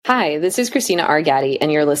Hi, this is Kristina Gaddy,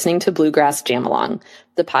 and you're listening to Bluegrass Jam Along,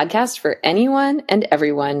 the podcast for anyone and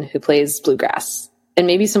everyone who plays bluegrass, and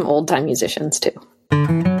maybe some old-time musicians too.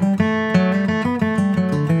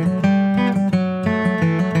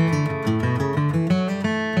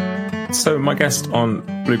 So my guest on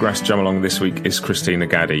Bluegrass Jam Along this week is Kristina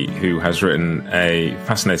Gaddy, who has written a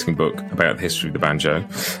fascinating book about the history of the banjo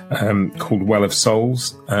called Well of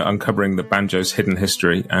Souls, uncovering the banjo's hidden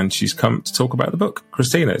history, and she's come to talk about the book.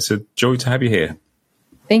 Kristina, it's a joy to have you here.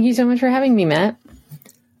 Thank you so much for having me, Matt.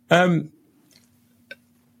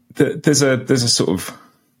 There's a sort of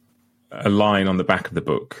a line on the back of the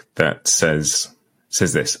book that says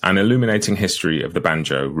this: an illuminating history of the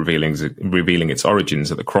banjo, revealing its origins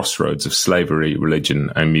at the crossroads of slavery, religion,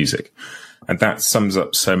 and music. And that sums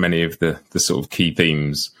up so many of the sort of key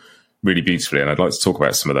themes really beautifully. And I'd like to talk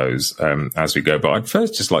about some of those as we go. But I'd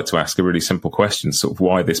first just like to ask a really simple question, sort of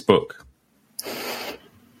why this book?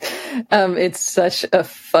 It's such a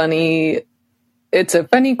funny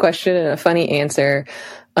question and a funny answer.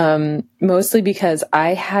 Mostly because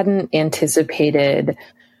I hadn't anticipated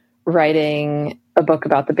writing a book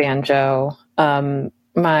about the banjo.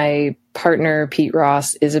 My partner, Pete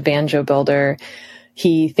Ross, is a banjo builder.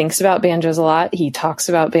 He thinks about banjos a lot. He talks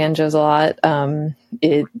about banjos a lot.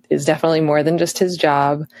 It is definitely more than just his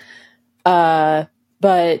job. But,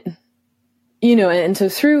 and so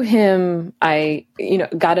through him, I,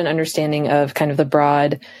 got an understanding of kind of the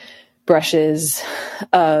broad brushes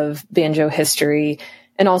of banjo history,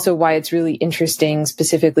 and also why it's really interesting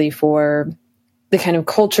specifically for the kind of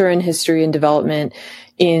culture and history and development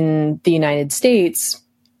in the United States,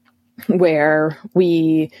 where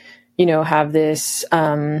we, have this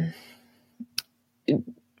a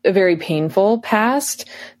very painful past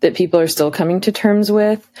that people are still coming to terms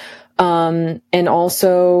with, and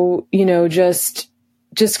also,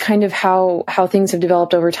 just kind of how things have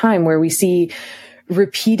developed over time, where we see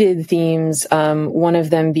repeated themes, one of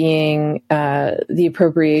them being the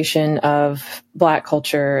appropriation of Black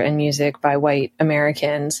culture and music by white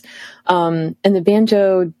Americans. And the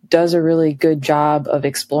banjo does a really good job of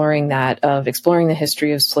exploring that, of exploring the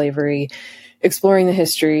history of slavery, exploring the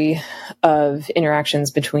history of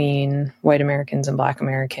interactions between white Americans and Black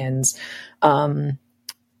Americans.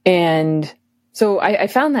 And so I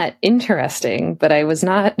found that interesting, but I was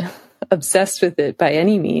not obsessed with it by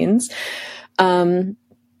any means. And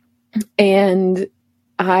Pete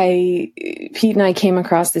and I came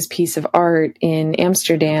across this piece of art in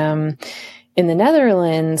Amsterdam in the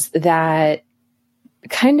Netherlands that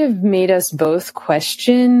kind of made us both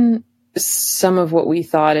question some of what we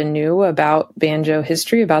thought and knew about banjo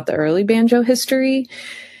history, about the early banjo history.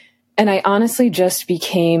 And I honestly just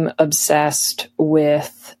became obsessed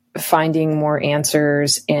with finding more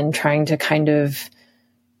answers and trying to kind of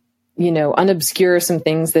unobscure some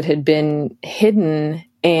things that had been hidden.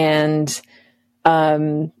 And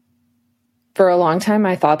for a long time,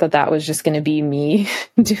 I thought that was just going to be me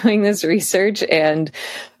doing this research and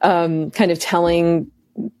kind of telling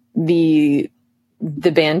the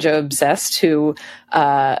banjo obsessed who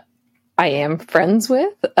I am friends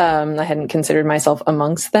with. I hadn't considered myself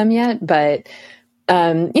amongst them yet, but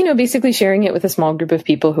basically sharing it with a small group of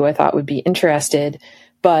people who I thought would be interested.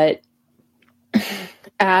 But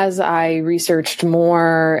as I researched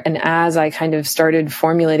more and as I kind of started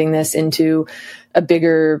formulating this into a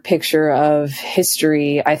bigger picture of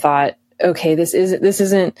history, I thought, okay, this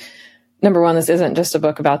isn't number one, this isn't just a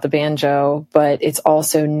book about the banjo, but it's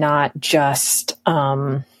also not just,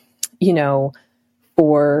 for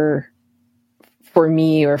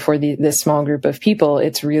me or for this small group of people.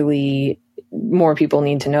 It's really more people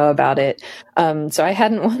need to know about it. So I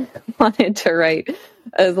hadn't wanted to write.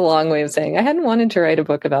 Is a long way of saying I hadn't wanted to write a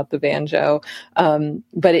book about the banjo,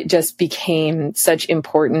 but it just became such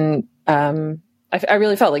important. I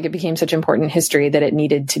really felt like it became such important history that it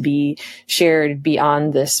needed to be shared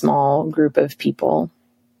beyond this small group of people.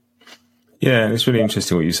 Yeah, and it's really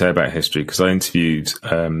interesting what you say about history, because I interviewed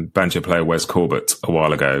banjo player Wes Corbett a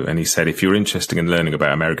while ago, and he said, if you're interested in learning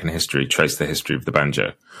about American history, trace the history of the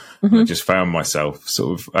banjo. Mm-hmm. I just found myself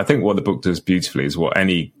I think what the book does beautifully is what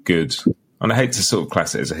any good, and I hate to sort of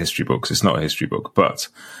class it as a history book because it's not a history book, but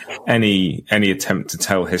any attempt to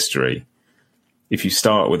tell history, if you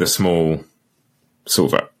start with a small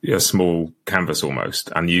canvas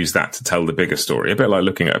almost and use that to tell the bigger story, a bit like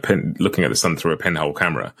looking at the sun through a pinhole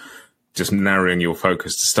camera, just narrowing your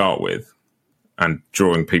focus to start with and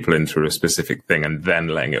drawing people in through a specific thing and then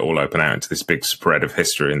letting it all open out into this big spread of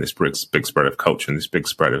history and this big spread of culture and this big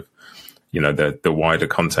spread of, the wider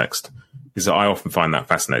context. Is that I often find that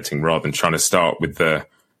fascinating rather than trying to start with the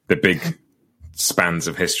big spans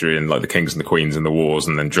of history and like the kings and the queens and the wars,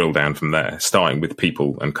 and then drill down from there, starting with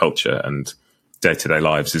people and culture and day-to-day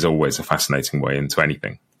lives, is always a fascinating way into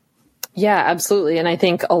anything. Yeah, absolutely. And I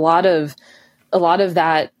think a lot of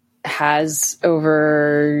that has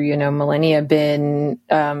over, millennia been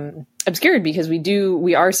obscured, because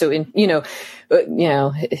we are so in,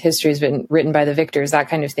 history has been written by the victors, that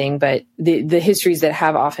kind of thing. But the histories that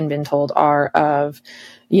have often been told are of,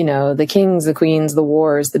 the kings, the queens, the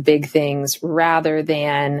wars, the big things, rather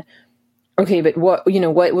than, okay, but what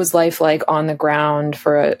was life like on the ground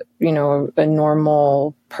for a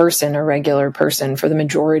normal person, a regular person, for the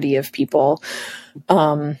majority of people.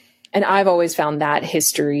 And I've always found that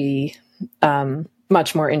history,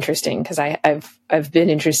 much more interesting, because I've been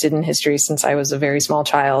interested in history since I was a very small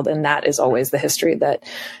child, and that is always the history that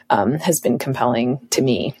has been compelling to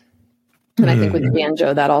me. And I think with the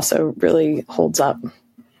banjo, that also really holds up.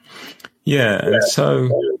 Yeah, and so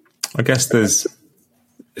I guess there's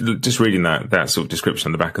just reading that sort of description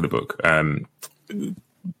on the back of the book.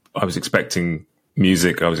 I was expecting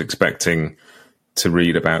music. I was expecting to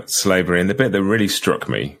read about slavery, and the bit that really struck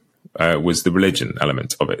me was the religion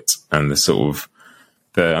element of it, and the sort of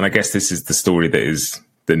and I guess this is the story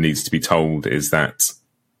that needs to be told, is that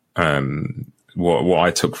what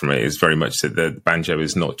I took from it is very much that the banjo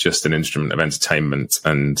is not just an instrument of entertainment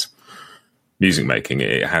and music making.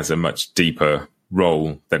 It has a much deeper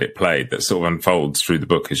role that it played that sort of unfolds through the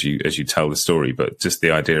book as you tell the story. But just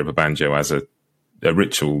the idea of a banjo as a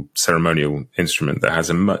ritual, ceremonial instrument that has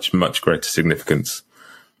a much, much greater significance,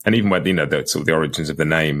 and even where the sort of the origins of the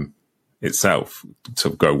name itself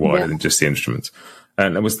sort of go wider than just the instrument.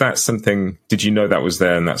 And was that something? Did you know that was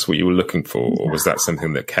there, and that's what you were looking for, or was that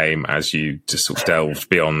something that came as you just sort of delved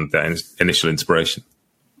beyond the initial inspiration?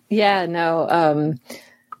 Yeah, no.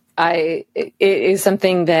 It is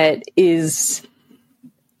something that is.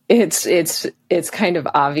 It's kind of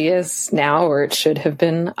obvious now, or it should have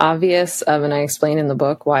been obvious. And I explain in the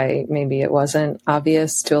book why maybe it wasn't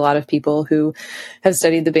obvious to a lot of people who have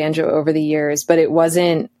studied the banjo over the years, but it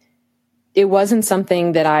wasn't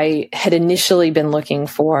something that I had initially been looking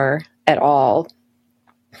for at all.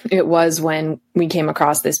 It was when we came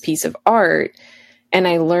across this piece of art, and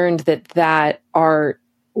I learned that art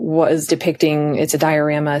was depicting, it's a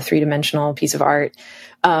diorama, a 3-dimensional piece of art,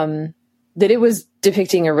 that it was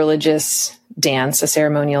depicting a religious dance, a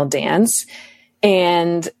ceremonial dance.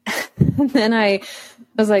 And then I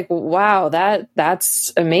was like, wow,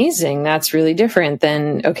 that's amazing. That's really different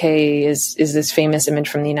than, okay, is this famous image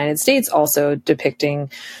from the United States also depicting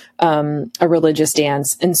a religious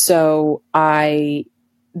dance? And so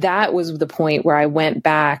that was the point where I went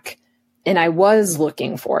back, and I was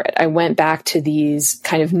looking for it. I went back to these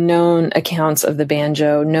kind of known accounts of the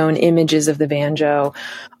banjo, known images of the banjo,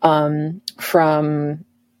 from,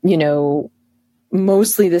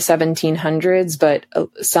 mostly the 1700s, but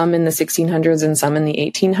some in the 1600s and some in the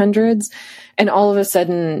 1800s. And all of a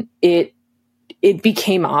sudden it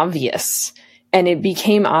became obvious, and it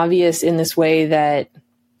became obvious in this way that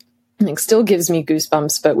still gives me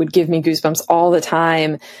goosebumps, but would give me goosebumps all the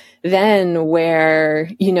time. Then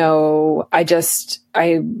where, one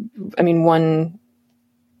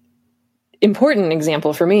important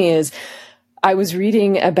example for me is I was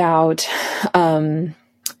reading about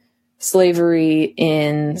slavery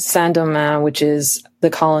in Saint-Domingue, which is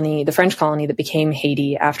the French colony that became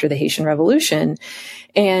Haiti after the Haitian Revolution.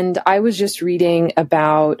 And I was just reading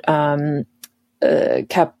about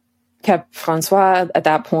Cap Francois at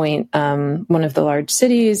that point, one of the large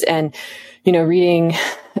cities, and reading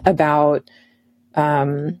about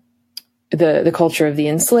the culture of the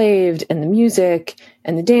enslaved and the music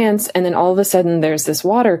and the dance. And then all of a sudden there's this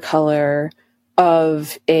watercolor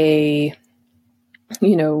of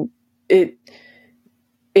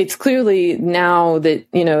it's clearly now that,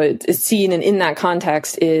 it's seen, and in that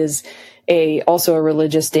context is also a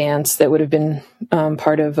religious dance that would have been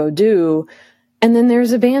part of Vodou. And then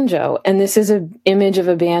there's a banjo, and this is an image of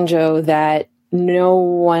a banjo that no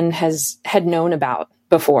one had known about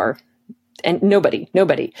before, and nobody.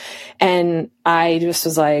 And I just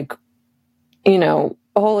was like,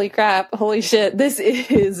 holy crap, holy shit, this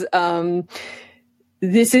is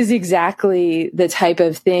exactly the type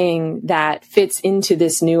of thing that fits into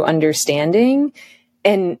this new understanding.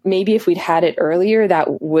 And maybe if we'd had it earlier,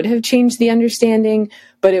 that would have changed the understanding.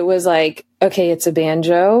 But it was like, okay, it's a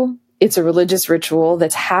banjo. It's a religious ritual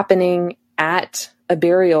that's happening at a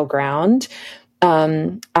burial ground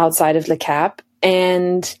outside of Le Cap.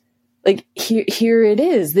 And like, here it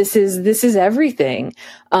is. This is everything.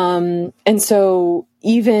 And so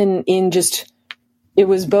even in just, it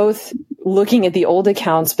was both looking at the old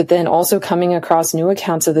accounts, but then also coming across new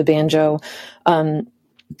accounts of the banjo,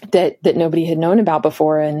 that nobody had known about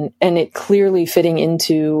before, and it clearly fitting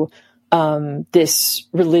into this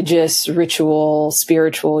religious, ritual,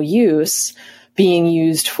 spiritual use, being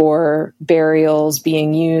used for burials,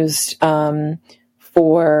 being used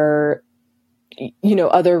for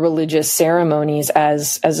other religious ceremonies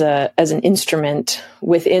as an instrument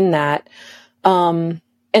within that.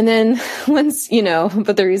 And then once,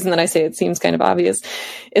 but the reason that I say it seems kind of obvious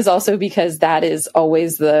is also because that is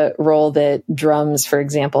always the role that drums, for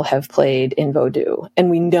example, have played in Vodou. And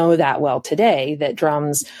we know that well today, that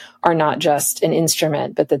drums are not just an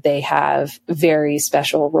instrument, but that they have very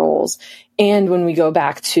special roles. And when we go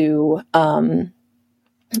back to, back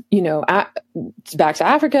to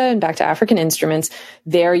Africa and back to African instruments,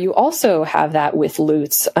 there you also have that with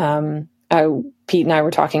lutes. Pete and I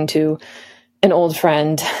were talking to an old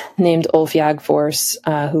friend named Ulf Jagfors,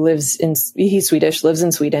 he's Swedish, lives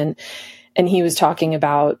in Sweden. And he was talking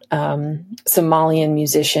about, Mauritanian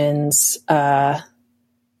musicians, that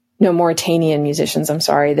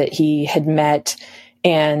he had met.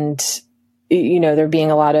 And, there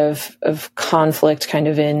being a lot of conflict kind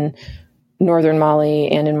of in northern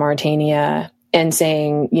Mali and in Mauritania, and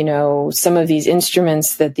saying, some of these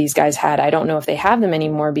instruments that these guys had, I don't know if they have them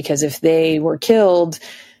anymore, because if they were killed,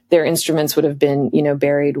 their instruments would have been,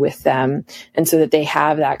 buried with them. And so that they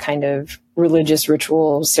have that kind of religious,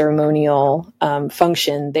 ritual, ceremonial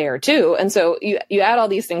function there too. And so you add all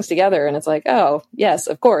these things together, and it's like, oh, yes,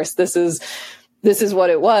 of course, this is what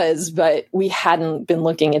it was, but we hadn't been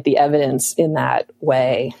looking at the evidence in that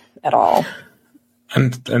way at all.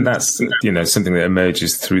 And that's, something that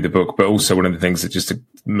emerges through the book. But also one of the things that just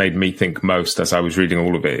made me think most as I was reading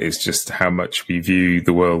all of it is just how much we view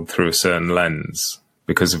the world through a certain lens,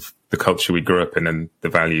 because of the culture we grew up in and the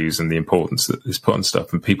values and the importance that is put on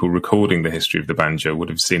stuff. And people recording the history of the banjo would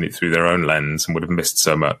have seen it through their own lens and would have missed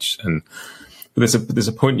so much. And there's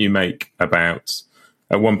a point you make about,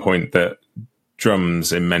 at one point, that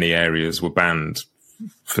drums in many areas were banned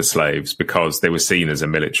for slaves because they were seen as a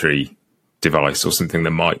military device or something that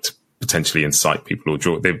might potentially incite people or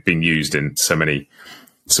draw. They've been used in so many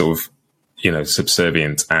sort of,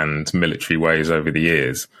 subservient and military ways over the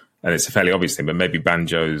years. And it's a fairly obvious thing, but maybe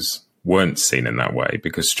banjos weren't seen in that way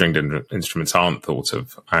because stringed instruments aren't thought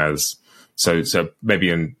of as, so maybe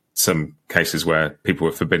in some cases where people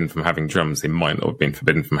were forbidden from having drums, they might not have been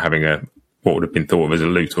forbidden from having what would have been thought of as a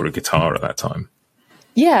lute or a guitar at that time.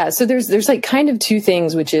 Yeah. So there's like kind of two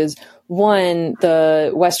things, which is one,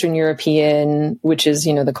 the Western European, which is,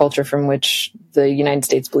 the culture from which the United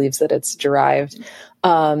States believes that it's derived.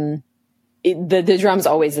 The drum's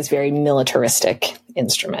always this very militaristic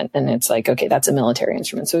instrument. And it's like, okay, that's a military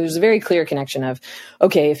instrument. So there's a very clear connection of,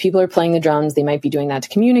 okay, if people are playing the drums, they might be doing that to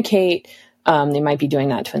communicate. They might be doing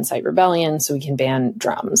that to incite rebellion. So we can ban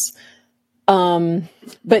drums.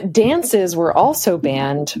 But dances were also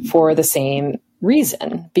banned for the same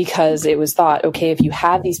reason, because it was thought, okay, if you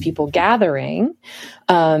have these people gathering,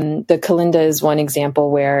 the kalinda is one example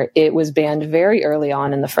where it was banned very early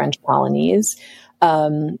on in the French colonies.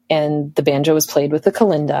 And the banjo was played with the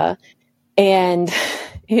kalinda, and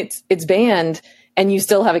it's banned, and you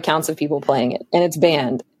still have accounts of people playing it, and it's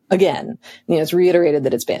banned again. It's reiterated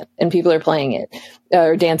that it's banned, and people are playing it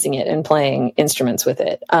or dancing it and playing instruments with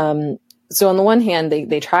it. So on the one hand,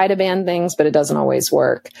 they try to ban things, but it doesn't always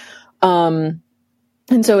work.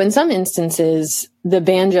 And so in some instances, the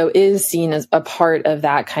banjo is seen as a part of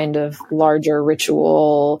that kind of larger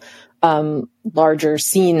ritual, larger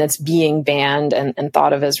scene that's being banned and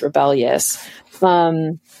thought of as rebellious.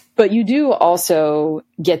 But you do also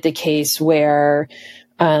get the case where,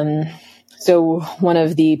 so one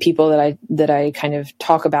of the people that I kind of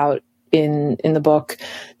talk about in the book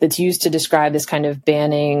that's used to describe this kind of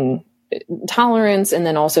banning tolerance and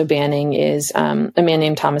then also banning is a man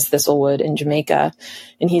named Thomas Thistlewood in Jamaica.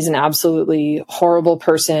 And he's an absolutely horrible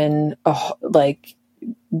person, like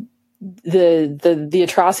the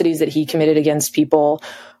atrocities that he committed against people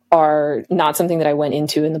are not something that I went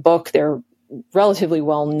into in the book. They're relatively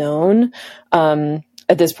well known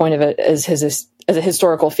at this point of it as a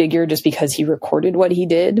historical figure, just because he recorded what he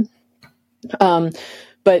did.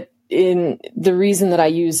 But in the reason that I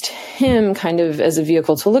used him kind of as a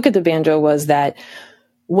vehicle to look at the banjo was that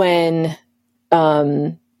when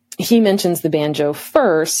he mentions the banjo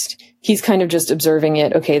first, he's kind of just observing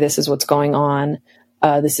it. Okay, this is what's going on.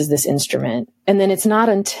 This is this instrument. And then it's not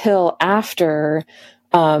until after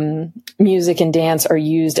music and dance are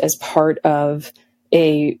used as part of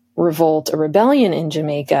a revolt, a rebellion in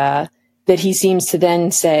Jamaica, that he seems to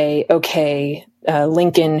then say, okay,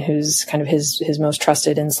 Lincoln, who's kind of his most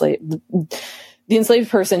trusted the enslaved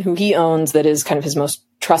person who he owns, that is kind of his most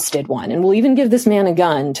trusted one, and will even give this man a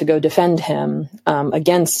gun to go defend him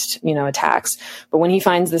against, attacks. But when he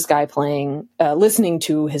finds this guy listening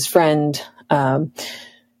to his friend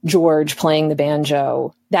George playing the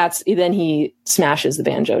banjo, then he smashes the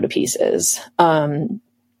banjo to pieces. And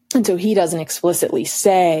so he doesn't explicitly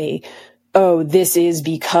say, oh, this is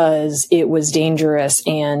because it was dangerous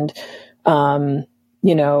and, I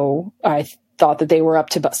thought that they were up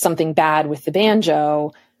to something bad with the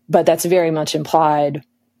banjo, but that's very much implied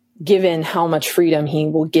given how much freedom he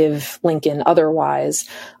will give Lincoln otherwise,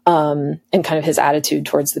 and kind of his attitude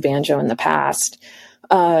towards the banjo in the past.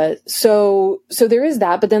 So there is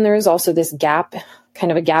that, but then there is also this gap,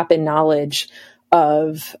 kind of a gap in knowledge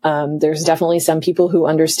of, there's definitely some people who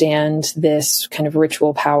understand this kind of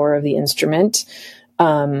ritual power of the instrument.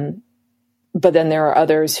 But then there are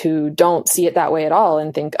others who don't see it that way at all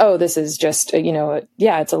and think, oh, this is just,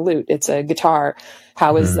 it's a lute, it's a guitar.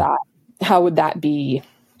 How is that? How would that be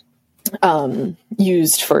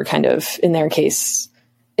used for kind of, in their case,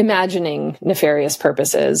 imagining nefarious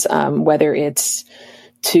purposes, whether it's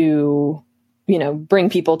to, bring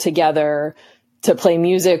people together to play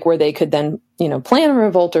music where they could then, plan a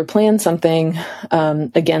revolt or plan something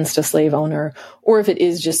against a slave owner, or if it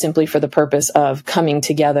is just simply for the purpose of coming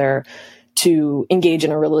together to engage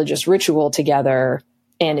in a religious ritual together,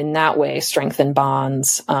 and in that way strengthen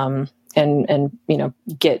bonds, and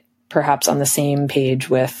get perhaps on the same page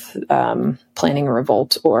with planning a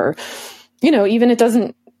revolt, or even it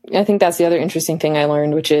doesn't. I think that's the other interesting thing I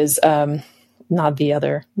learned, which is one of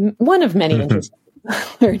many interesting things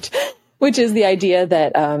I learned, which is the idea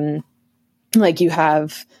that you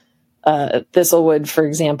have Thistlewood, for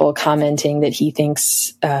example, commenting that he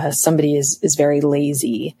thinks somebody is very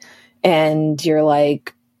lazy. And you're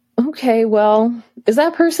like, okay, well, is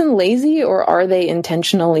that person lazy, or are they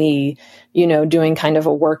intentionally, doing kind of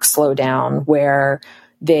a work slowdown where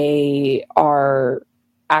they are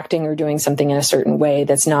acting or doing something in a certain way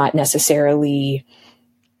that's not necessarily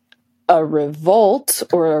a revolt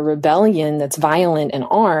or a rebellion that's violent and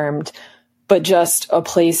armed, but just a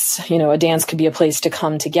place, a dance could be a place to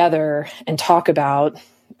come together and talk about,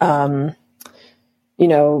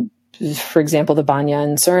 for example, the Banya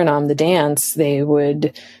in Suriname, the dance, they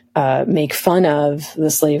would make fun of the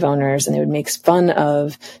slave owners, and they would make fun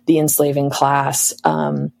of the enslaving class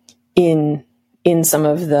in some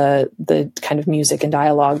of the kind of music and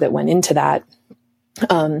dialogue that went into that,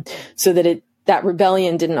 so that that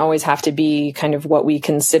rebellion didn't always have to be kind of what we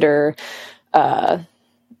consider the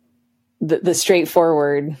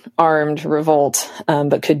straightforward armed revolt,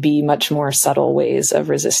 but could be much more subtle ways of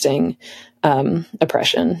resisting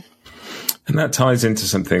oppression. And that ties into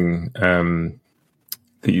something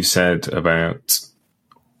that you said about,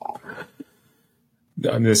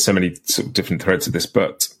 there's so many sort of different threads of this,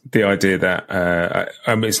 but the idea that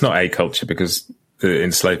it's not a culture, because the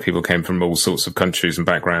enslaved people came from all sorts of countries and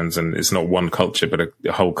backgrounds, and it's not one culture, but a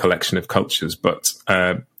whole collection of cultures. But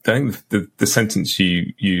I think the sentence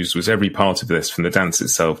you used was, every part of this, from the dance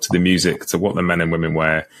itself to the music to what the men and women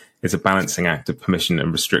wear, is a balancing act of permission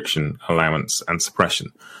and restriction, allowance and suppression.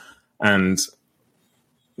 And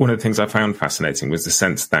one of the things I found fascinating was the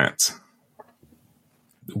sense that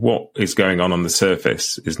what is going on the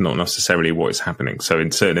surface is not necessarily what is happening. So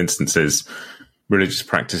in certain instances, religious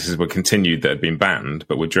practices were continued that had been banned,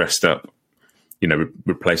 but were dressed up,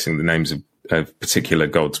 replacing the names of particular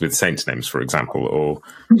gods with saints' names, for example, or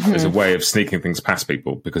as a way of sneaking things past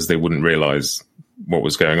people because they wouldn't realize what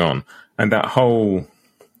was going on. And that whole,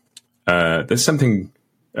 there's something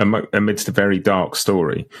amidst a very dark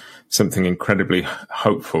story, something incredibly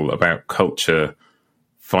hopeful about culture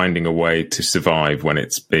finding a way to survive when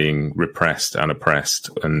it's being repressed and oppressed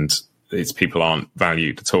and its people aren't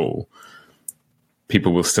valued at all.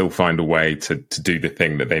 People will still find a way to do the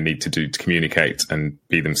thing that they need to do to communicate and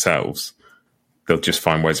be themselves. They'll just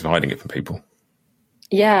find ways of hiding it from people.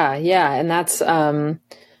 Yeah. And that's, I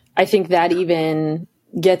think that even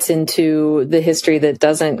gets into the history that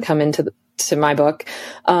doesn't come into my book,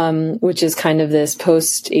 which is kind of this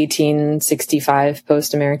post-1865,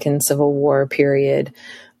 post-American Civil War period,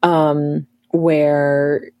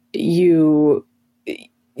 where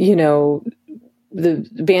the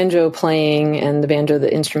banjo playing and the banjo,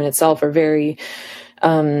 the instrument itself, are very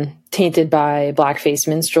tainted by blackface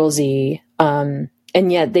minstrelsy, and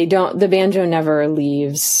yet the banjo never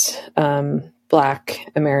leaves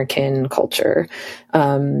Black American culture.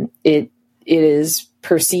 It is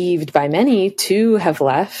perceived by many to have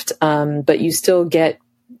left, but you still get,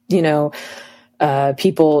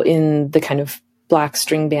 people in the kind of Black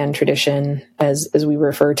string band tradition, as we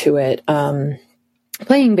refer to it,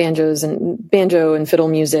 playing banjo and fiddle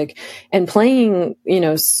music, and playing,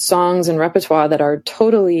 songs and repertoire that are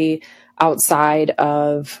totally outside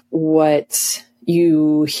of what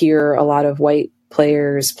you hear a lot of white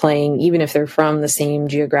players playing, even if they're from the same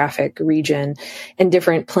geographic region, and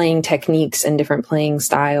different playing techniques and different playing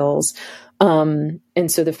styles. And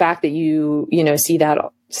so the fact that you see that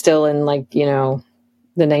still in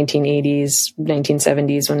the 1980s,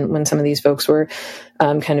 1970s, when some of these folks were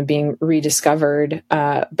kind of being rediscovered,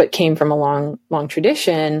 but came from a long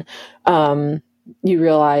tradition, you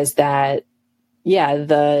realize that,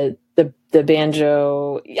 the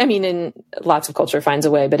banjo, in lots of culture finds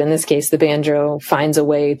a way, but in this case, the banjo finds a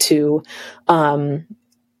way to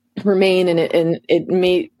remain, and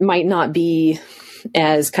it might not be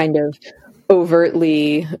as kind of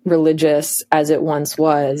overtly religious as it once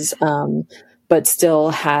was, but still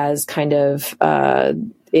has kind of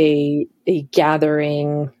a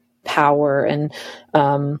gathering power, and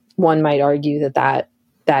one might argue that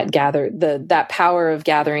power of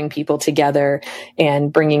gathering people together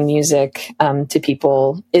and bringing music to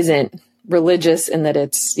people isn't religious in that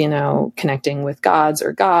it's connecting with gods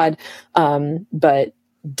or God, but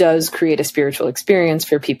does create a spiritual experience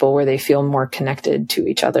for people where they feel more connected to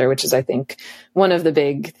each other, which is, I think, one of the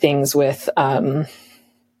big things with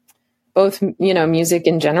both, music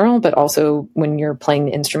in general, but also when you're playing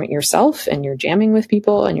the instrument yourself and you're jamming with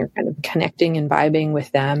people and you're kind of connecting and vibing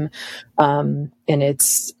with them. And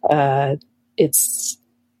it's,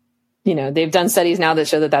 they've done studies now that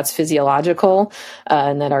show that that's physiological,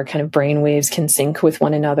 and that our kind of brain waves can sync with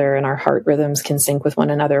one another and our heart rhythms can sync with one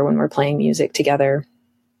another when we're playing music together.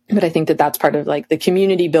 But I think that that's part of the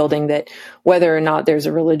community building, that whether or not there's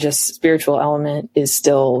a religious spiritual element is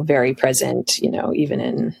still very present, even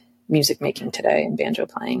in music making today and banjo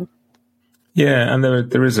playing. Yeah, and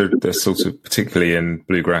there is a sort of, particularly in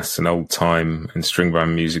bluegrass and old time and string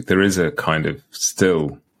band music, there is a kind of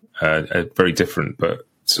still a very different, but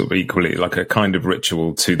sort of equally like a kind of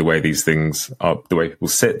ritual to the way these things are, the way people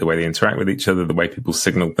sit, the way they interact with each other, the way people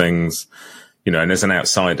signal things, and as an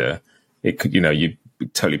outsider, it could, you'd be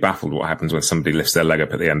totally baffled what happens when somebody lifts their leg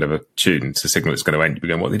up at the end of a tune to signal it's going to end. You'd be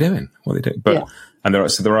going, what are they doing? What are they doing? But, yeah. And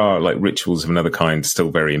there are like rituals of another kind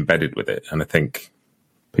still very embedded with it. And I think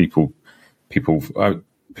people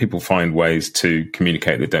find ways to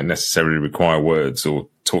communicate that don't necessarily require words or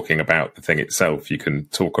talking about the thing itself. You can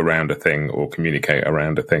talk around a thing or communicate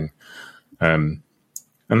around a thing. And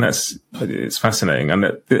it's fascinating.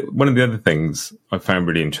 And one of the other things I found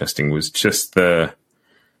really interesting was just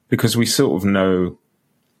because we sort of know,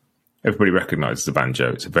 everybody recognizes the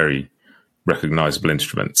banjo. It's a very recognizable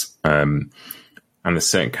instrument. And there's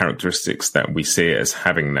certain characteristics that we see it as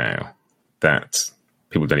having now that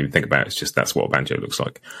people don't even think about. It's just, that's what a banjo looks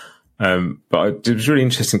like. But it was really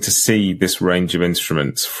interesting to see this range of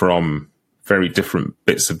instruments from very different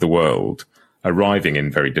bits of the world, arriving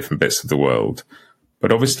in very different bits of the world,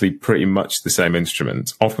 but obviously pretty much the same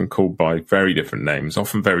instrument, often called by very different names,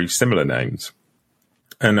 often very similar names.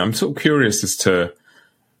 And I'm sort of curious as to,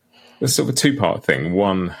 it's sort of a two-part thing.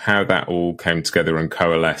 One, how that all came together and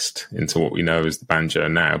coalesced into what we know as the banjo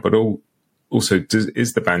now, but also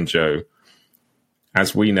is the banjo,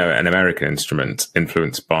 as we know it, an American instrument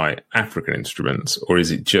influenced by African instruments, or is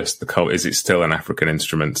it just is it still an African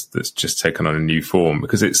instrument that's just taken on a new form?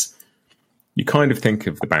 Because you kind of think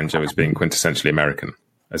of the banjo as being quintessentially American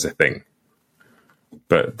as a thing,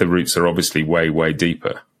 but the roots are obviously way, way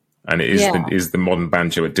deeper. And is the modern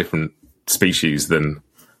banjo a different species than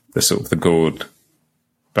the sort of the gourd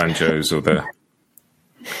banjos or the...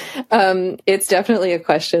 It's definitely a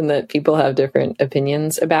question that people have different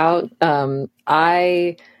opinions about.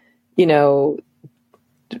 My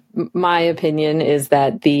opinion is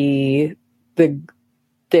that that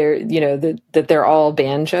they're all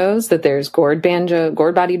banjos, that there's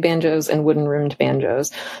gourd-bodied banjos and wooden-rimmed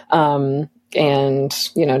banjos. And,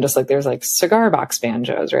 just like there's like cigar box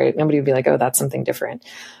banjos, right? Nobody would be like, oh, that's something different.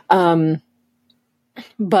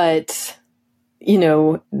 But,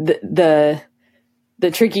 the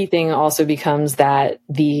tricky thing also becomes that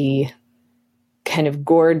the kind of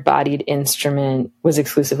gourd-bodied instrument was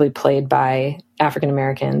exclusively played by African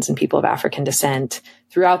Americans and people of African descent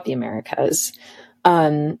throughout the Americas.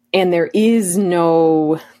 And there is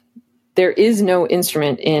no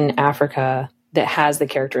instrument in Africa that has the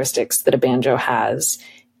characteristics that a banjo has,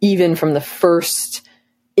 even from the first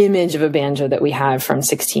image of a banjo that we have from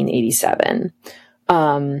 1687.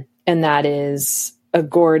 And that is a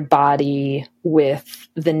gourd body with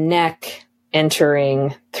the neck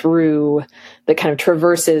entering through, that kind of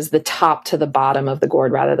traverses the top to the bottom of the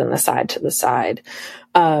gourd rather than the side to the side.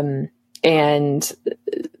 And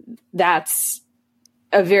that's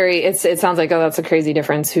it sounds like, oh, that's a crazy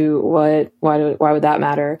difference. Why would that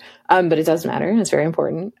matter? But it does matter. It's very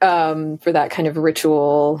important, for that kind of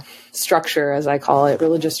ritual structure, as I call it,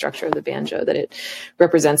 religious structure of the banjo, that it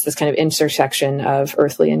represents this kind of intersection of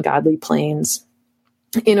earthly and godly planes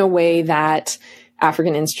in a way that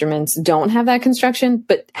African instruments don't have that construction.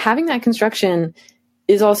 But having that construction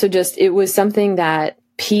is also it was something that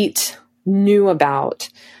Pete knew about,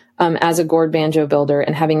 as a gourd banjo builder,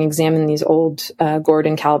 and having examined these old gourd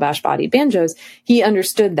and calabash bodied banjos, he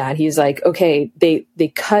understood that. He's like, okay, they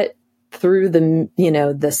cut through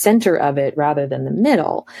the center of it rather than the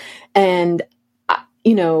middle. And,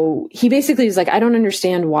 he basically is like, I don't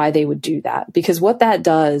understand why they would do that, because what that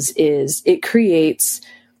does is it creates,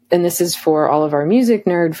 and this is for all of our music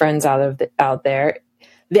nerd friends out there,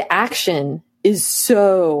 the action is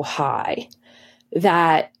so high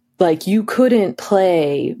that, like, you couldn't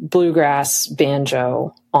play bluegrass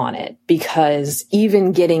banjo on it, because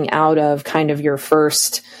even getting out of kind of your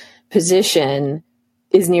first position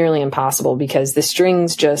is nearly impossible, because the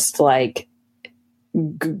strings just like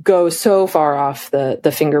go so far off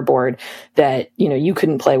the fingerboard that, you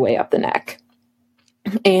couldn't play way up the neck.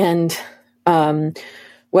 And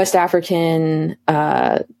West African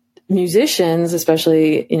musicians,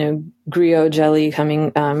 especially, griot jelly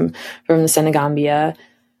coming from the Senegambia,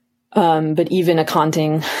 but even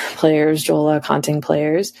Jola Akanting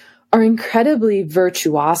players are incredibly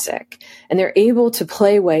virtuosic, and they're able to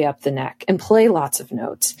play way up the neck and play lots of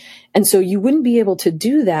notes. And so you wouldn't be able to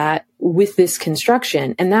do that with this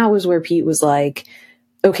construction. And that was where Pete was like,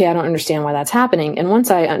 okay, I don't understand why that's happening. And once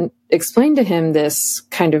I explained to him this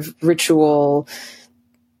kind of ritual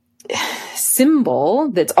symbol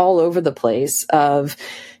that's all over the place of,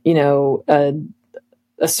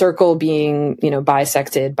 a circle being,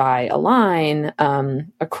 bisected by a line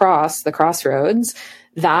across the crossroads,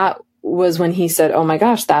 that was when he said, oh my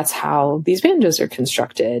gosh, that's how these banjos are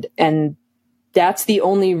constructed. And that's the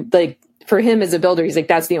only, for him as a builder, he's like,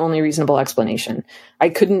 that's the only reasonable explanation. I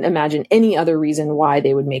couldn't imagine any other reason why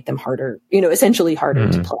they would make them harder, essentially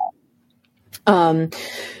harder to play.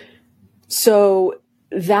 So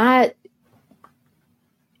that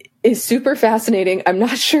is super fascinating. I'm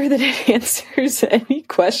not sure that it answers any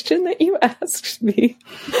question that you asked me.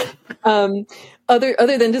 Other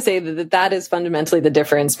than to say that is fundamentally the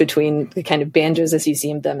difference between the kind of banjos as you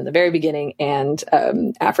see them in the very beginning and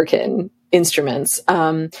African instruments.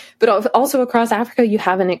 But also across Africa, you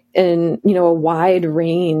have a wide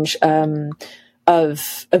range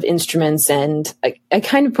of instruments, and I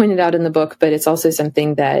kind of pointed out in the book, but it's also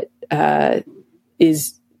something that I've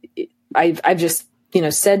just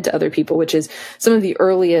said to other people, which is some of the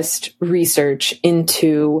earliest research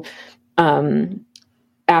into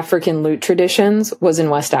African lute traditions was in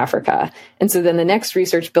West Africa. And so then the next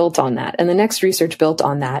research built on that, and the next research built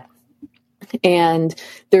on that. And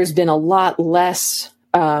there's been a lot less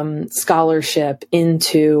scholarship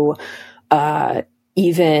into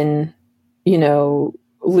even,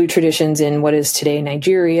 lute traditions in what is today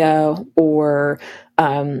Nigeria, or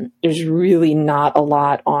there's really not a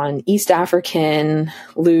lot on East African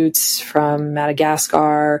lutes from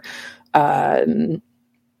Madagascar. And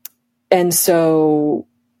so,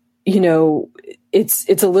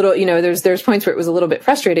 it's a little, there's points where it was a little bit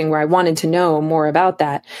frustrating, where I wanted to know more about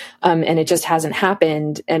that. And it just hasn't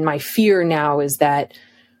happened. And my fear now is that,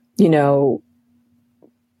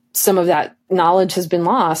 some of that knowledge has been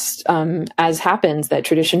lost, as happens, that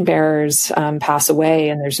tradition bearers pass away,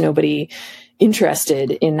 and there's nobody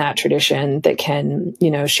interested in that tradition that can,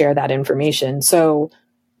 share that information. So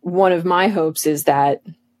one of my hopes is that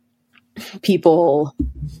people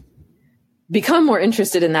become more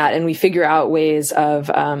interested in that, and we figure out ways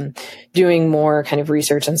of doing more kind of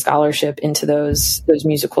research and scholarship into those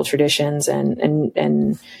musical traditions,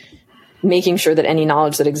 and making sure that any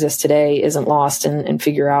knowledge that exists today isn't lost, and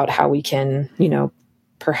figure out how we can,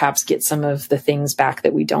 perhaps get some of the things back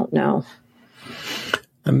that we don't know.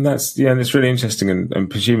 And that's really interesting. And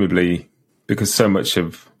presumably, because so much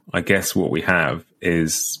of, I guess, what we have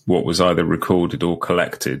is what was either recorded or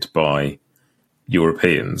collected by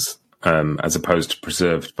Europeans, as opposed to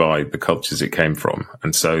preserved by the cultures it came from.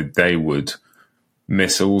 And so they would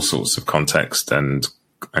miss all sorts of context and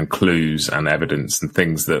clues and evidence and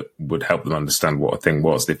things that would help them understand what a thing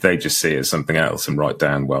was. If they just see it as something else and write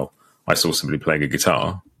down, well, I saw somebody playing a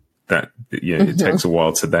guitar, that it takes a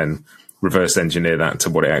while to then reverse engineer that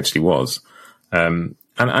to what it actually was. And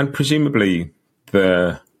presumably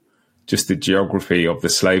just the geography of the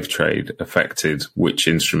slave trade affected which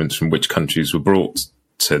instruments from which countries were brought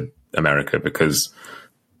to America, because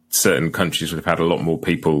certain countries would have had a lot more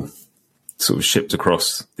people sort of shipped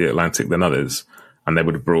across the Atlantic than others, and they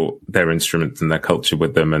would have brought their instruments and their culture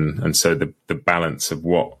with them. And so the balance of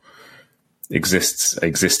what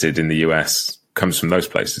existed in the US comes from those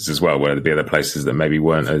places as well, where there'd be other places that maybe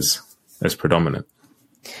weren't as predominant.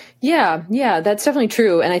 Yeah, that's definitely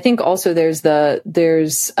true. And I think also there's the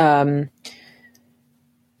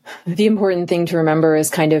important thing to remember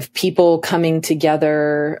is kind of people coming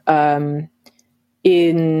together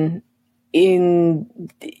in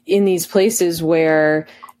these places where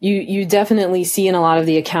you definitely see in a lot of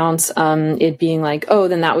the accounts it being like, oh,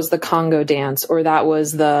 then that was the Congo dance, or that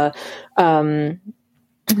was the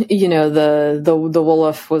the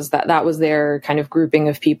Wolof was that was their kind of grouping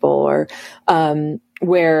of people, or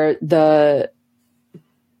where the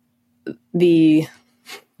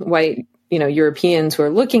white Europeans who are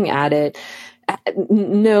looking at it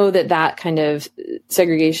know that kind of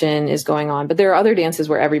segregation is going on. But there are other dances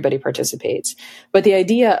where everybody participates. But the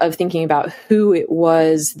idea of thinking about who it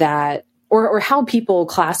was that, or how people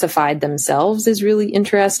classified themselves is really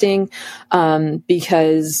interesting,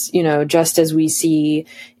 because, just as we see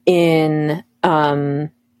in,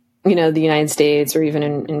 the United States, or even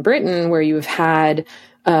in Britain, where you've had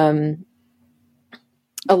a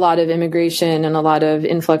lot of immigration and a lot of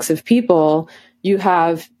influx of people, you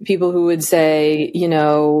have people who would say,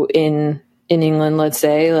 in England, let's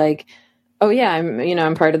say, like, oh yeah,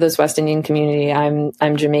 I'm part of this West Indian community.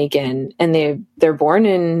 I'm Jamaican, and they're born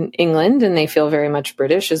in England and they feel very much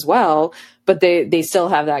British as well, but they still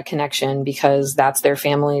have that connection because that's their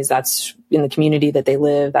families, that's in the community that they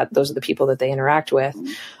live, that those are the people that they interact with.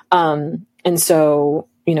 And so,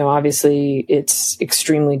 obviously it's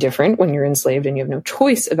extremely different when you're enslaved and you have no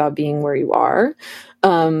choice about being where you are.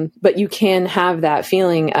 But you can have that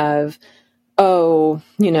feeling of, oh,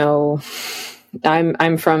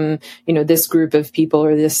 I'm from, this group of people,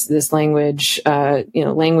 or this language,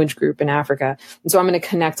 language group in Africa. And so I'm going to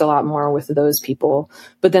connect a lot more with those people.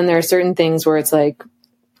 But then there are certain things where it's like,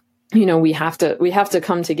 we have to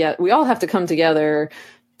come together. We all have to come together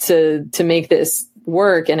to make this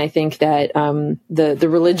work. And I think that, the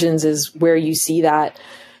religions is where you see that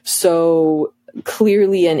so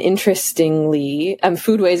clearly and interestingly.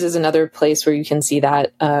 Foodways is another place where you can see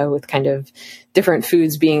that, with kind of different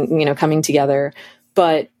foods being, coming together.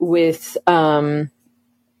 But with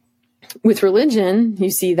religion,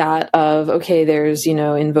 you see that of, okay, there's,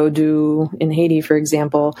 in Vodou in Haiti, for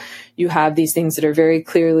example, you have these things that are very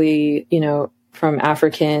clearly,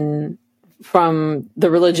 from the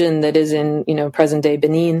religion that is in, present day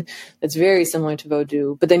Benin, that's very similar to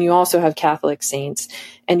Vodou. But then you also have Catholic saints,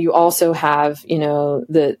 and you also have,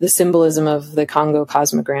 the symbolism of the Congo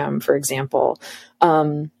cosmogram, for example.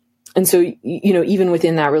 And so, even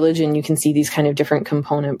within that religion, you can see these kind of different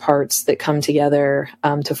component parts that come together,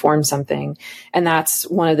 to form something. And that's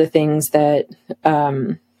one of the things that,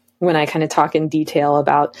 when I kind of talk in detail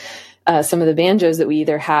about, some of the banjos that we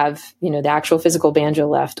either have, the actual physical banjo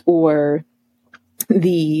left, or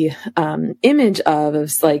the image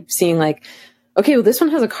of like seeing like, okay, well, this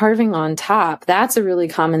one has a carving on top. That's a really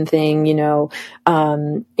common thing, in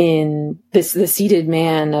the seated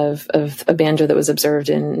man of a banjo that was observed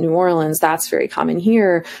in New Orleans. That's very common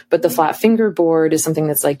here. But the flat fingerboard is something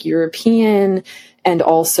that's like European, and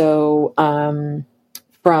also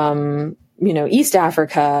from East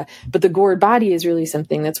Africa, but the gourd body is really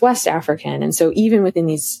something that's West African. And so even within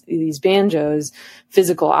these banjos,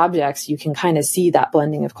 physical objects, you can kind of see that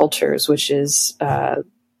blending of cultures, which is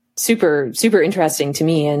super, super interesting to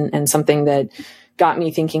me, and something that got me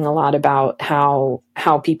thinking a lot about how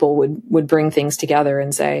people would bring things together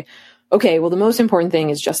and say, okay, well, the most important thing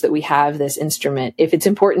is just that we have this instrument. If it's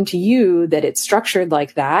important to you that it's structured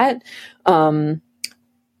like that,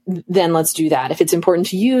 then let's do that. If it's important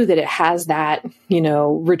to you that it has that,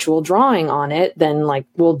 ritual drawing on it, then like,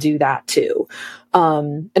 we'll do that too.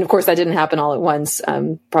 And of course that didn't happen all at once,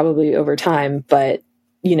 probably over time, but,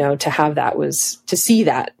 to see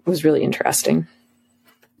that was really interesting.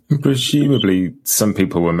 Presumably some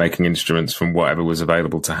people were making instruments from whatever was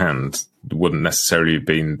available to hand. It wouldn't necessarily have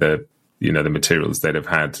been the materials they'd have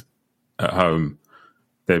had at home.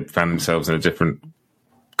 They found themselves in a different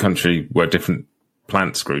country where different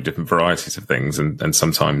plants grew, different varieties of things, and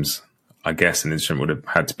sometimes I guess an instrument would have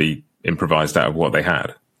had to be improvised out of what they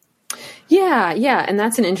had. Yeah. And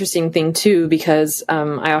that's an interesting thing too, because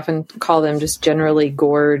I often call them just generally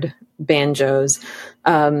gourd banjos.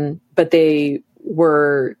 But they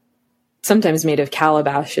were sometimes made of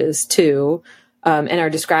calabashes too, and are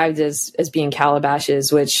described as being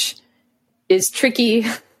calabashes, which, is tricky.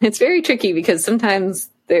 It's very tricky because sometimes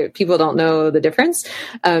people don't know the difference.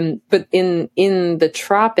 But in the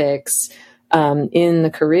tropics, in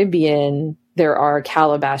the Caribbean, there are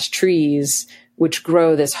calabash trees which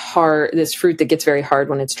grow this fruit that gets very hard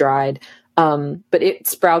when it's dried. But it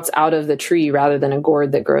sprouts out of the tree rather than a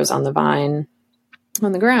gourd that grows on the vine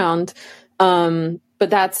on the ground. But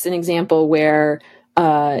that's an example where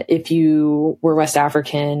if you were West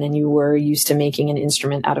African and you were used to making an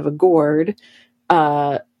instrument out of a gourd,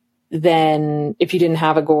 then if you didn't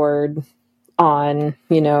have a gourd on,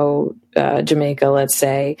 Jamaica, let's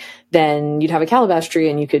say, then you'd have a calabash tree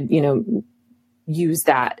and you could, use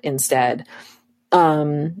that instead.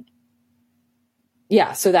 Yeah,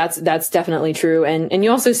 so that's definitely true. And you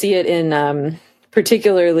also see it in,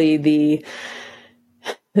 particularly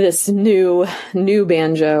this new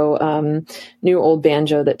banjo, new old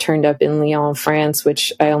banjo that turned up in Lyon, France,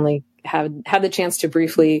 which I only had the chance to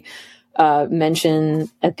briefly mention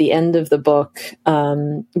at the end of the book.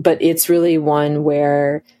 But it's really one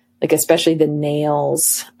where, like, especially the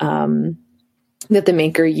nails that the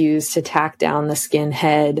maker used to tack down the skin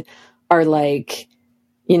head are like,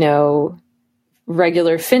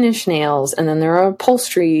 regular finish nails. And then there are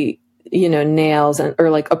upholstery, nails or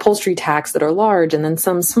like upholstery tacks that are large, and then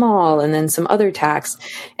some small, and then some other tacks.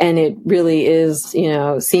 And it really is,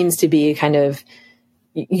 seems to be kind of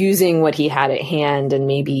using what he had at hand and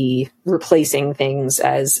maybe replacing things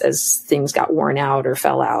as things got worn out or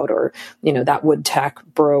fell out, or, that wood tack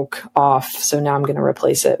broke off. So now I'm going to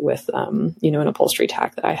replace it with, an upholstery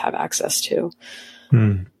tack that I have access to.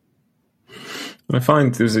 I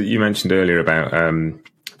find you mentioned earlier about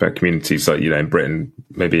communities like, in Britain,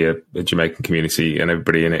 maybe a Jamaican community, and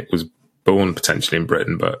everybody in it was born potentially in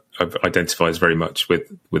Britain, but identifies very much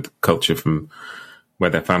with culture from where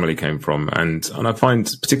their family came from. And I find,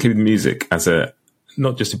 particularly with music, as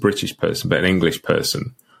not just a British person, but an English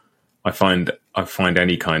person, I find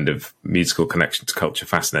any kind of musical connection to culture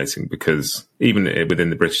fascinating, because even within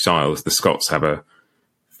the British Isles, the Scots have a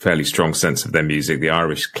fairly strong sense of their music. The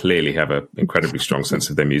Irish clearly have an incredibly strong sense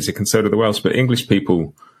of their music, and so do the Welsh. But English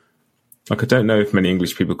people, like, I don't know if many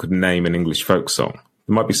English people could name an English folk song.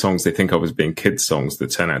 There might be songs they think of as being kids' songs that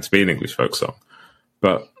turn out to be an English folk song.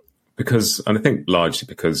 But and I think largely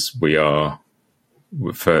because we are,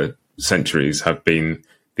 for centuries, have been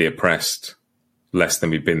the oppressed less than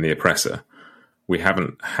we've been the oppressor, we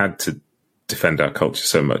haven't had to defend our culture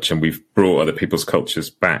so much, and we've brought other people's cultures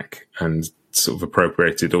back and sort of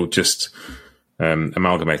appropriated or just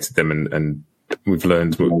amalgamated them, and we've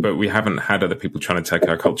learned, but we haven't had other people trying to take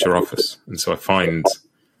our culture off us. And so I find,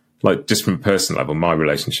 like, just from a personal level, my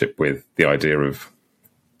relationship with the idea of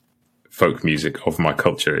folk music of my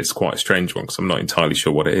culture is quite a strange one, because I'm not entirely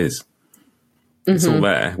sure what it is. Mm-hmm. It's all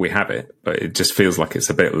there, we have it, but it just feels like it's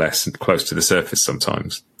a bit less close to the surface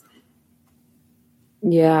sometimes.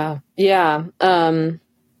 Yeah.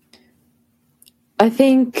 I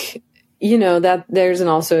think, that there's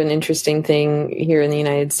also an interesting thing here in the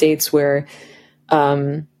United States where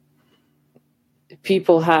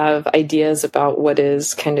people have ideas about what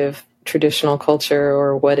is kind of traditional culture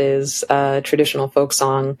or what is traditional folk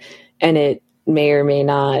song, and it may or may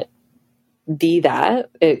not be that.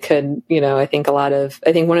 It could, I think one of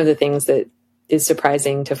the things that is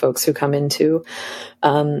surprising to folks who come into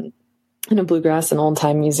bluegrass and old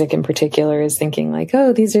time music in particular is thinking like,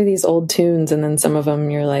 oh, these are these old tunes. And then some of them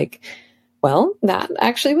you're like, well, that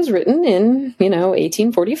actually was written in,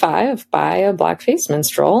 1845 by a black-faced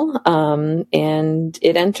minstrel. And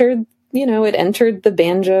it entered the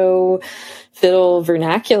banjo fiddle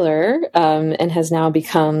vernacular, and has now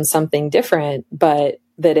become something different, but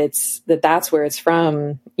that's where it's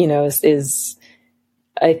from, is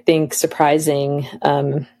I think surprising.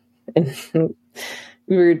 And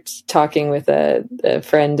we were talking with a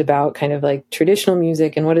friend about kind of like traditional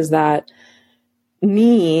music and what does that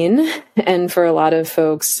mean? And for a lot of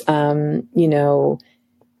folks, and this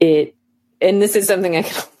is something I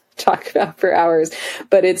can talk about for hours,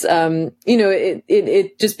 but it's,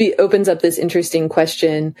 it just opens up this interesting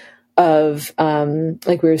question of,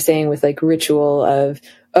 like we were saying with like ritual of,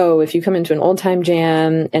 oh, if you come into an old time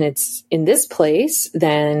jam and it's in this place,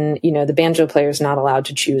 then, the banjo player is not allowed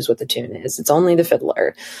to choose what the tune is. It's only the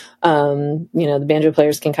fiddler. The banjo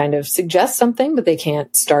players can kind of suggest something, but they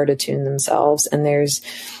can't start a tune themselves. And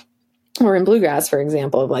or in bluegrass, for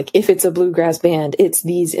example, of like, if it's a bluegrass band, it's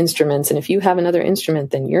these instruments. And if you have another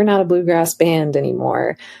instrument, then you're not a bluegrass band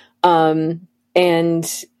anymore.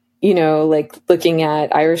 Like looking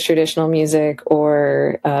at Irish traditional music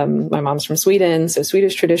or, my mom's from Sweden. So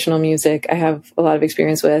Swedish traditional music, I have a lot of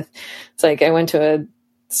experience with. It's like, I went to a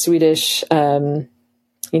Swedish,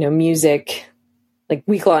 music, like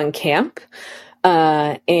week-long camp.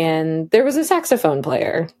 And there was a saxophone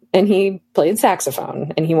player, and he played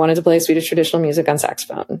saxophone, and he wanted to play Swedish traditional music on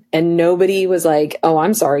saxophone. And nobody was like, oh,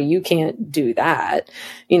 I'm sorry, you can't do that.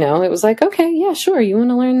 It was like, okay, yeah, sure. You want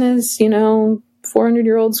to learn this,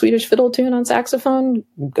 400-year-old Swedish fiddle tune on saxophone?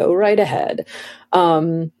 Go right ahead.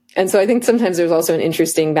 And so I think sometimes there's also an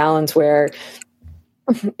interesting balance where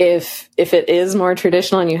if it is more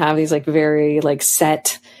traditional and you have these like very like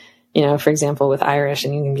set, for example, with Irish,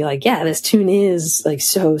 and you can be like, yeah, this tune is like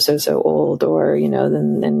so old, or,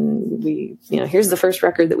 then we, here's the first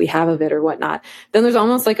record that we have of it or whatnot. Then there's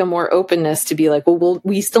almost like a more openness to be like, well,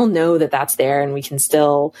 we still know that that's there and we can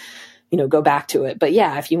still, go back to it. But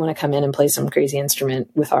yeah, if you want to come in and play some crazy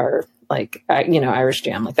instrument with our like, Irish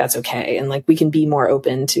jam, like that's okay. And like, we can be more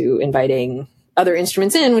open to inviting other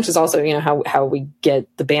instruments in, which is also, how we get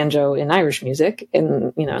the banjo in Irish music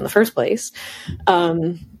in the first place.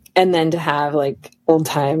 And then to have like old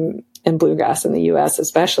time and bluegrass in the US,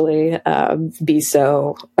 especially, be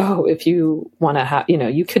so, if you want to have,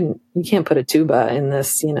 you can't put a tuba in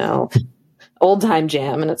this, old time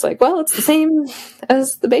jam. And it's like, well, it's the same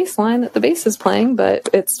as the bass line that the bass is playing, but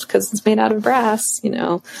it's because it's made out of brass, you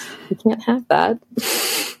can't have that.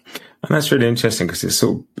 And that's really interesting because it's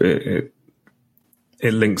sort of,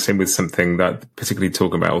 it links in with something that, particularly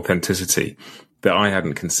talking about authenticity, that I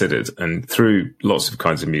hadn't considered, and through lots of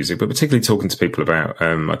kinds of music, but particularly talking to people about,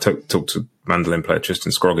 I talked to mandolin player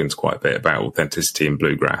Tristan Scroggins quite a bit about authenticity in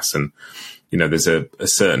bluegrass. And, there's a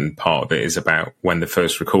certain part of it is about when the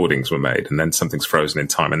first recordings were made, and then something's frozen in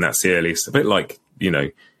time. And that's the earliest, a bit like,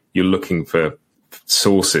 you're looking for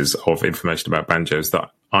sources of information about banjos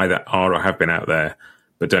that either are or have been out there,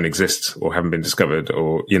 but don't exist or haven't been discovered,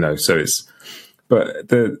 or, so it's, but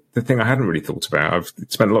the thing I hadn't really thought about, I've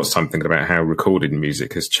spent a lot of time thinking about how recorded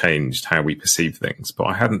music has changed how we perceive things, but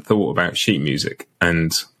I hadn't thought about sheet music.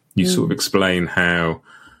 And you sort of explain how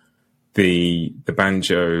the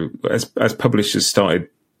banjo, as publishers started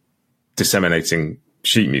disseminating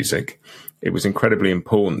sheet music, it was incredibly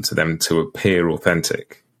important to them to appear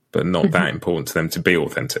authentic, but not that important to them to be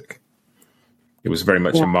authentic. It was very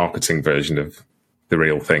much a marketing version of the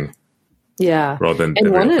real thing. Yeah. Rather than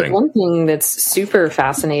the real thing. One thing that's super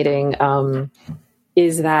fascinating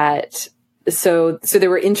is that so there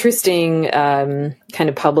were interesting kind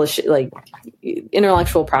of like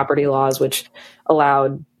intellectual property laws which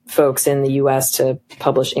allowed folks in the US to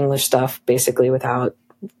publish English stuff basically without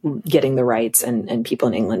getting the rights, and people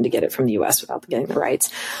in England to get it from the US without getting the rights.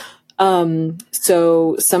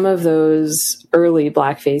 So some of those early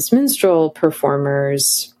blackface minstrel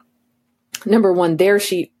performers, number one, their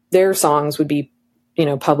songs would be,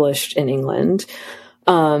 published in England.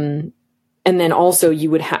 And then also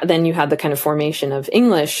you had the kind of formation of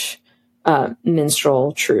English,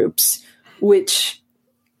 minstrel troops, which,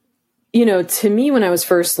 to me, when I was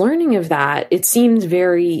first learning of that, it seemed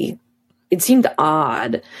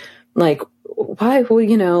odd. Like, why,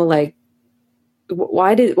 why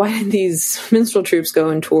did these minstrel troops go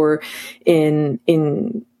and tour in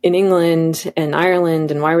England and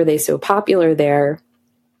Ireland, and why were they so popular there?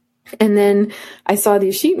 And then I saw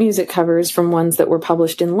these sheet music covers from ones that were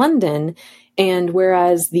published in London. And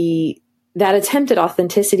whereas that attempt at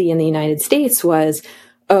authenticity in the United States was,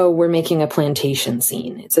 we're making a plantation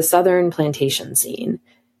scene. It's a Southern plantation scene.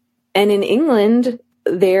 And in England,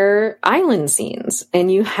 they're island scenes, and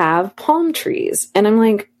you have palm trees. And I'm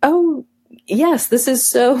like, oh, yes, this is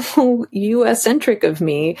so US-centric of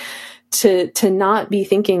me to not be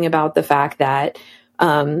thinking about the fact that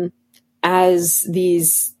as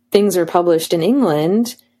these things are published in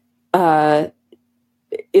England,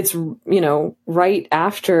 it's, right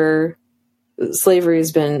after slavery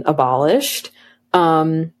has been abolished.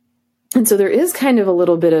 And so there is kind of a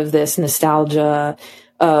little bit of this nostalgia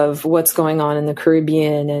of what's going on in the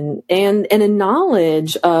Caribbean, and a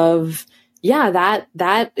knowledge of,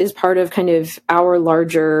 that is part of kind of our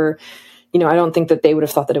larger, I don't think that they would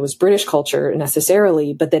have thought that it was British culture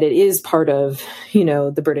necessarily, but that it is part of,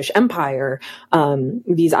 the British Empire,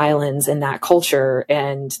 these islands and that culture.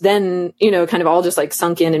 And then, kind of all just like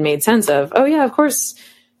sunk in and made sense of, oh yeah, of course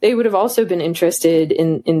they would have also been interested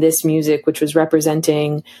in this music, which was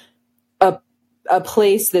representing a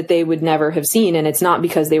place that they would never have seen. And it's not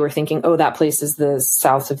because they were thinking, oh, that place is the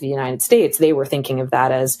south of the United States. They were thinking of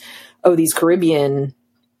that as, oh, these Caribbean,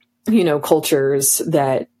 cultures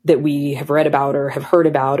that we have read about or have heard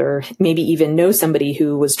about, or maybe even know somebody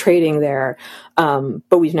who was trading there,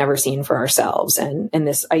 but we've never seen for ourselves. And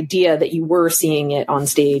this idea that you were seeing it on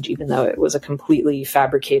stage, even though it was a completely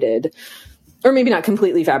fabricated or maybe not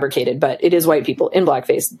completely fabricated, but it is white people in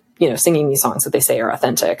blackface, singing these songs that they say are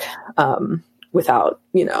authentic, without,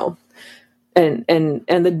 and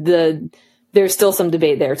there's still some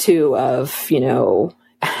debate there too of,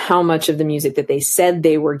 how much of the music that they said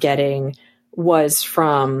they were getting was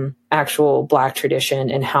from actual Black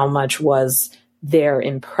tradition and how much was their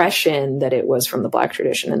impression that it was from the Black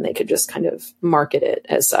tradition, and they could just kind of market it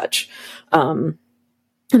as such. And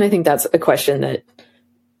I think that's a question that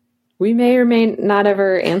we may or may not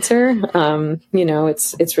ever answer.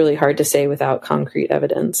 It's really hard to say without concrete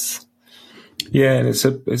evidence. Yeah, and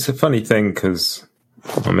it's a funny thing because,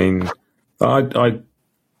 I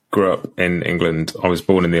grew up in England. I was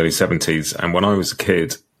born in the early 70s, and when I was a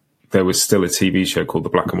kid, there was still a TV show called The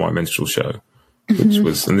Black and White Minstrel Show, which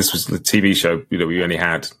was, and this was the TV show, we only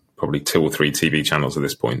had probably 2 or 3 TV channels at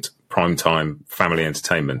this point, prime time, family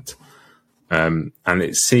entertainment. And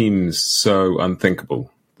it seems so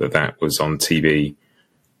unthinkable that was on TV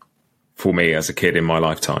for me as a kid in my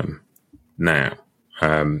lifetime now.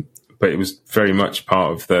 But it was very much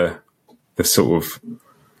part of the sort of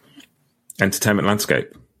entertainment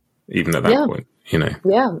landscape, even at that point,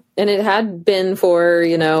 Yeah. And it had been for,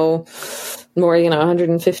 more,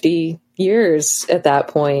 150 years at that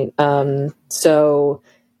point. So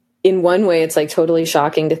in one way, it's like totally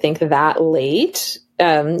shocking to think that late,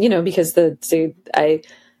 because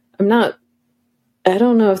I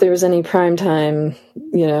don't know if there was any primetime,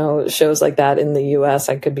 shows like that in the US.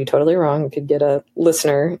 I could be totally wrong. We could get a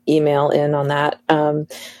listener email in on that.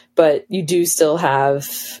 But you do still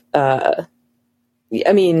have, it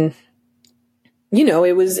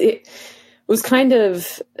was kind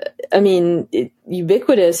of,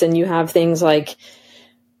 ubiquitous, and you have things like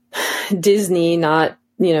Disney not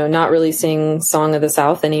releasing Song of the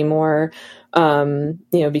South anymore,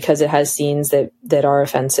 because it has scenes that are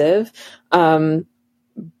offensive.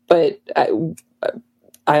 But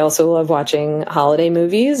I also love watching holiday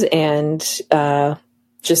movies, and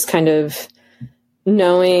just kind of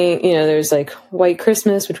knowing, there's like White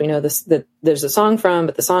Christmas, which we know that there's a song from,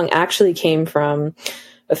 but the song actually came from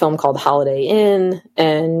a film called Holiday Inn,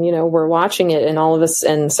 and we're watching it, and all of us,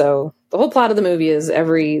 and so the whole plot of the movie is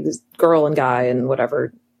every girl and guy and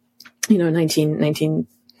whatever,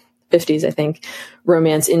 1950s, I think,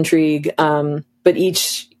 romance intrigue. But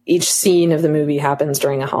each scene of the movie happens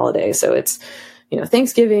during a holiday. So it's,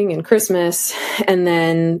 Thanksgiving and Christmas. And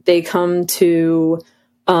then they come to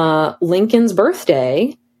Lincoln's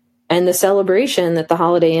birthday and the celebration that the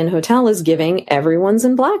Holiday Inn Hotel is giving. Everyone's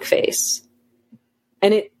in blackface.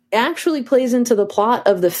 And it actually plays into the plot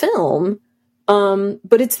of the film.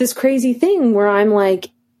 But it's this crazy thing where I'm like,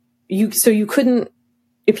 you couldn't,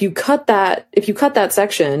 if you cut that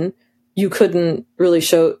section, you couldn't really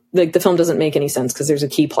show, like, the film doesn't make any sense because there's a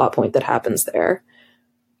key plot point that happens there.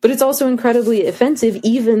 But it's also incredibly offensive,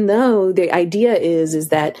 even though the idea is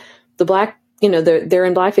that the Black, they're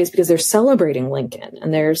in blackface because they're celebrating Lincoln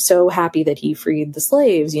and they're so happy that he freed the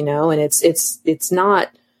slaves, and it's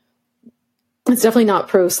definitely not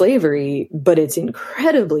pro-slavery, but it's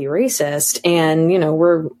incredibly racist. And,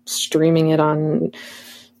 we're streaming it on,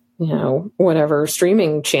 whatever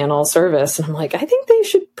streaming channel service. And I'm like, I think they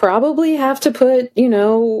should probably have to put,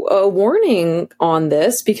 a warning on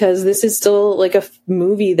this, because this is still like a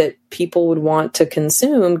movie that people would want to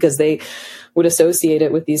consume because they would associate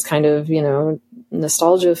it with these kind of,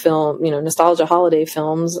 nostalgia holiday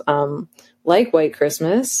films, like White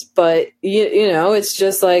Christmas. But, it's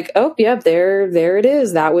just like, oh, yep, there it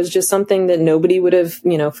is. That was just something that nobody would have,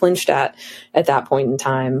 flinched at that point in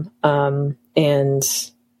time. And,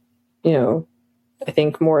 I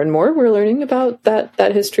think more and more we're learning about that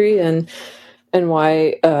history and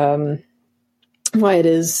why it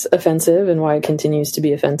is offensive and why it continues to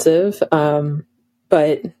be offensive.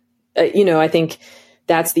 But I think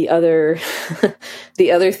that's the other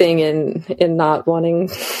thing in not wanting.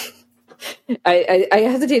 I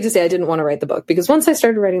hesitate to say I didn't want to write the book, because once I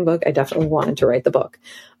started writing the book, I definitely wanted to write the book.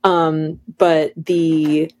 But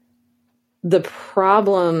the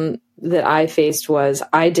problem that I faced was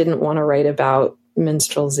I didn't want to write about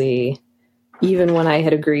minstrelsy, even when I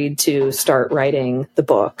had agreed to start writing the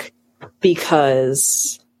book,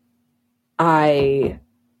 because I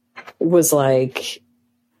was like,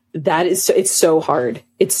 it's so hard.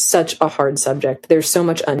 It's such a hard subject. There's so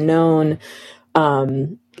much unknown.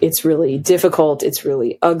 It's really difficult. It's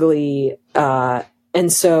really ugly.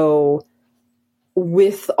 And so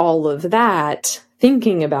with all of that,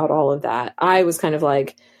 thinking about all of that, I was kind of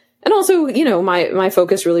like, and also, my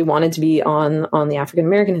focus really wanted to be on the African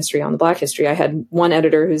American history, on the Black history. I had one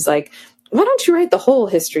editor who's like, why don't you write the whole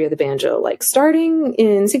history of the banjo, like starting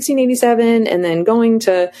in 1687 and then going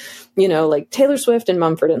to, like Taylor Swift and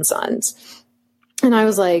Mumford and Sons. And I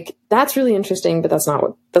was like, that's really interesting, but that's not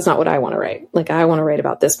what I want to write. Like, I want to write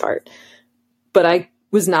about this part. But I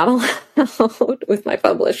was not allowed with my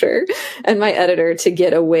publisher and my editor to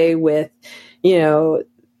get away with,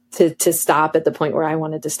 to stop at the point where I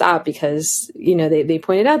wanted to stop, because, they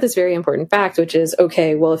pointed out this very important fact, which is,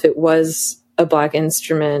 okay, well, if it was a Black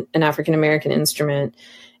instrument, an African-American instrument,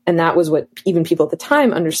 and that was what even people at the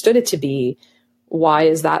time understood it to be, why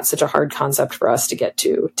is that such a hard concept for us to get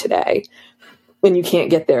to today? When you can't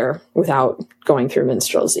get there without going through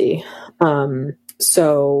minstrelsy.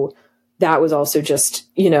 So that was also just,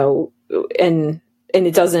 and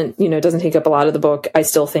it doesn't take up a lot of the book. I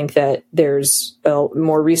still think that there's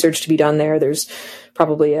more research to be done there. There's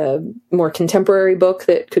probably a more contemporary book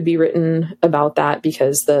that could be written about that,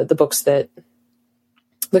 because the books that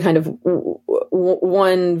the kind of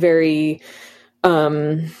one very,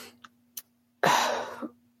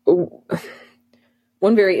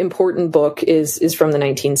 one very important book is from the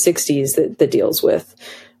 1960s that deals with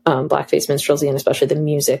blackface minstrelsy, and especially the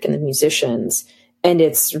music and the musicians. And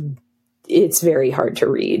it's very hard to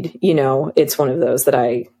read. It's one of those that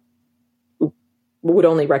I would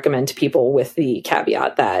only recommend to people with the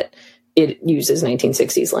caveat that it uses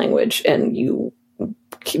 1960s language, and you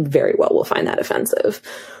very well will find that offensive.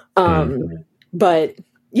 But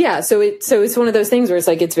yeah, so it's one of those things where it's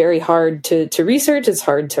like, it's very hard to research. It's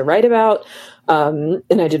hard to write about. And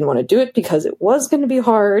I didn't want to do it because it was going to be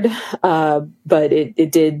hard. But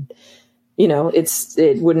it did,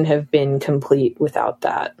 it wouldn't have been complete without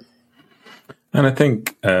that. And I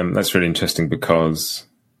think that's really interesting, because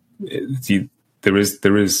there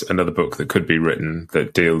is another book that could be written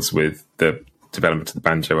that deals with the development of the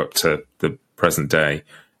banjo up to the present day,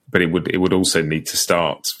 but it would also need to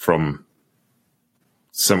start from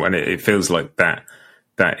somewhere. And it feels like that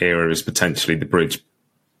era is potentially the bridge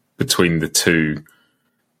between the two,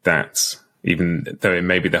 that even though it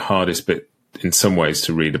may be the hardest bit in some ways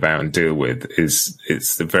to read about and deal with,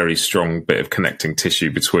 it's the very strong bit of connecting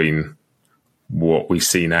tissue between what we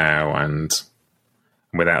see now, and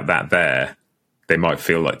without that there, they might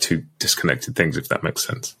feel like two disconnected things, if that makes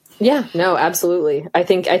sense. Yeah, no, absolutely. I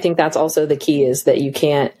think that's also the key, is that you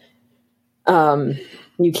can't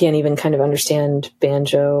even kind of understand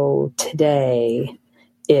banjo today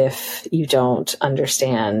if you don't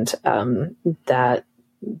understand that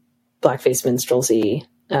blackface minstrelsy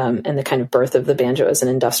and the kind of birth of the banjo as an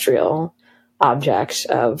industrial object,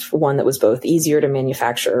 of one that was both easier to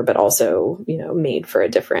manufacture, but also, made for a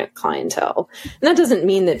different clientele. And that doesn't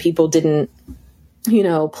mean that people didn't,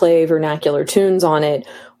 play vernacular tunes on it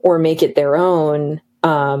or make it their own,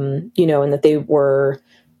 and that they were,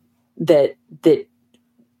 that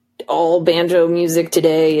all banjo music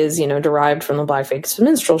today is, derived from the blackface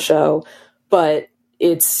minstrel show. But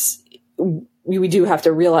we do have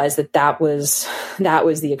to realize that was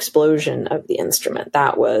the explosion of the instrument.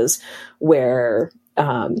 That was where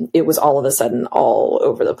it was all of a sudden all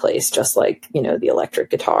over the place, just like, the electric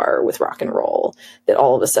guitar with rock and roll, that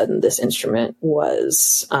all of a sudden this instrument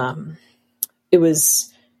was,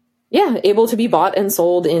 able to be bought and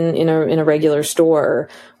sold in a regular store.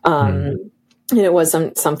 And it was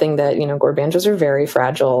something that, gourd banjos are very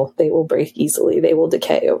fragile. They will break easily. They will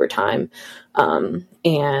decay over time. And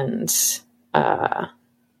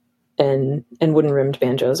wooden rimmed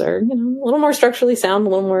banjos are, a little more structurally sound, a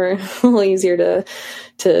little easier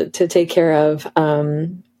to take care of.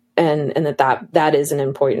 And that is an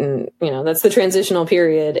important, that's the transitional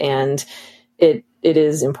period, and it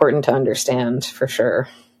is important to understand for sure.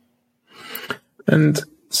 And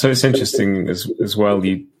so it's interesting as well,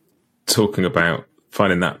 you talking about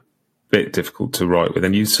finding that bit difficult to write with,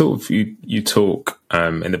 and you talk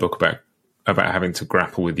in the book about having to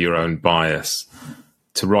grapple with your own bias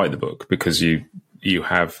to write the book, because you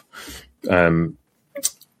have a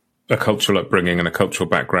cultural upbringing and a cultural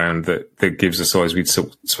background that gives us, as we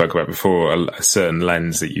spoke about before, a certain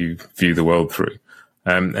lens that you view the world through.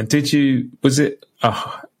 And was it a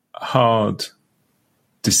hard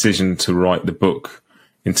decision to write the book,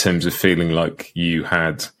 in terms of feeling like you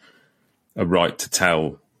had a right to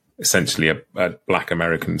tell essentially a Black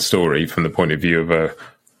American story from the point of view of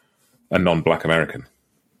a non-Black American?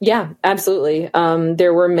 Yeah, absolutely.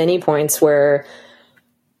 There were many points where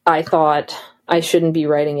I thought I shouldn't be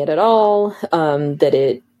writing it at all.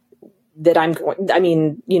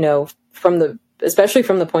 Especially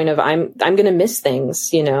from the point of I'm going to miss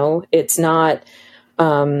things. It's not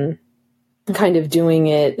kind of doing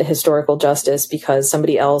it historical justice because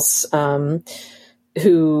somebody else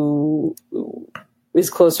who is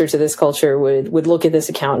closer to this culture would look at this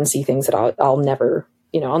account and see things that I'll never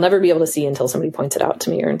I'll never be able to see until somebody points it out to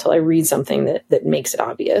me or until I read something that makes it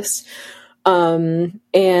obvious. And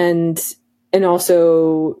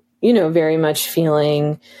also, very much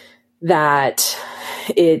feeling that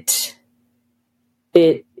it,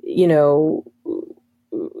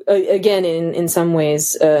 again, in some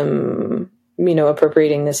ways,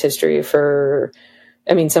 appropriating this history for,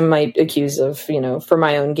 some might accuse of, for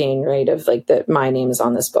my own gain, right? Of like that my name is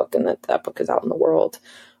on this book and that book is out in the world.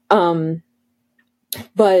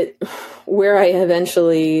 But where I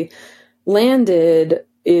eventually landed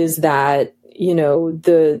is that,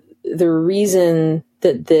 the reason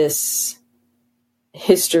that this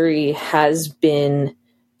history has been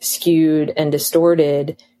skewed and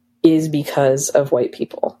distorted is because of white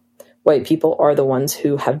people. White people are the ones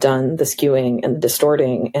who have done the skewing and the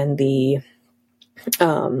distorting and the,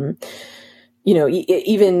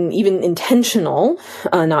 even intentional,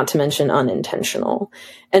 not to mention unintentional.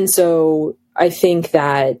 And so I think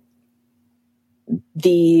that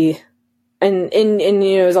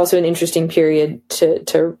it was also an interesting period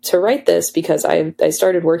to write this, because I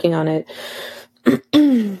started working on it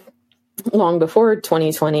long before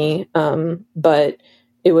 2020. But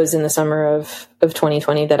it was in the summer of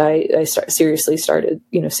 2020 that I seriously started,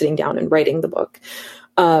 sitting down and writing the book.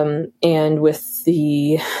 And with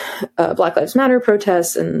the Black Lives Matter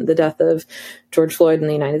protests and the death of George Floyd in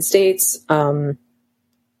the United States, a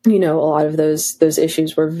lot of those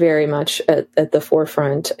issues were very much at the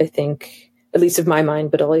forefront, I think, at least of my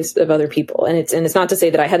mind, but at least of other people. And it's not to say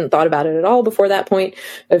that I hadn't thought about it at all before that point.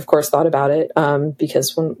 I, of course, thought about it,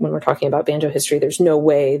 because when we're talking about banjo history, there's no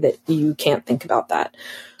way that you can't think about that.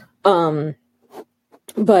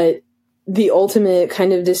 But the ultimate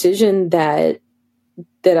kind of decision that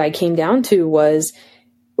I came down to was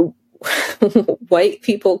white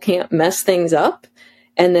people can't mess things up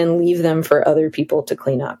and then leave them for other people to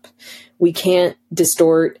clean up. We can't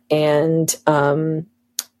distort and,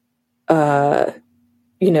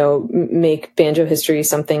 make banjo history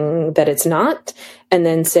something that it's not, and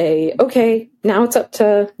then say, okay, now it's up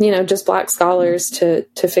to, just Black scholars to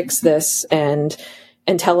fix this and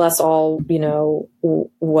tell us all,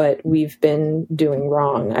 what we've been doing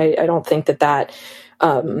wrong. I don't think that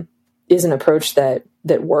is an approach that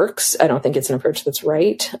works. I don't think it's an approach that's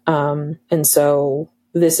right. And so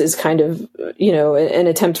this is kind of, an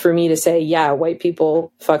attempt for me to say, yeah, white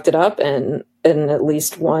people fucked it up, and at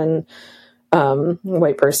least one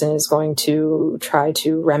white person is going to try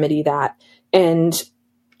to remedy that. And,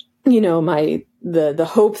 the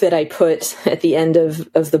hope that I put at the end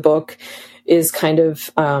of the book is kind of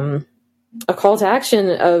a call to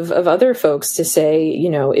action of other folks to say,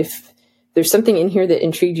 if there's something in here that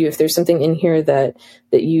intrigued you, if there's something in here that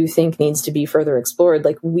you think needs to be further explored,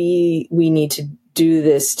 like we need to do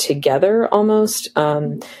this together almost,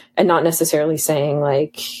 and not necessarily saying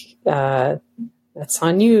like, that's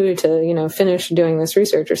on you to, finish doing this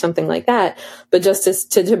research or something like that. But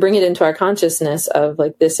just to bring it into our consciousness of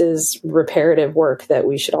like, this is reparative work that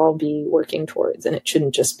we should all be working towards. And it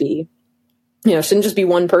shouldn't just be,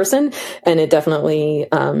 one person. And it definitely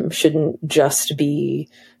shouldn't just be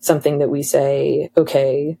something that we say,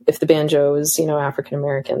 okay, if the banjo is,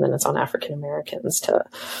 African-American, then it's on African-Americans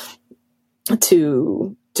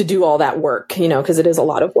to do all that work, because it is a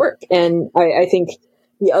lot of work. And I think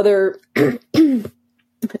the other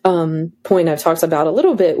point I've talked about a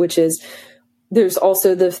little bit, which is there's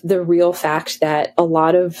also the real fact that a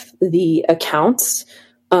lot of the accounts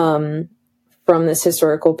from this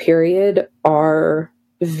historical period have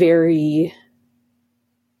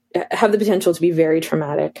the potential to be very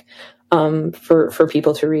traumatic for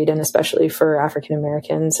people to read, and especially for African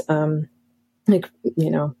Americans.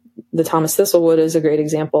 The Thomas Thistlewood is a great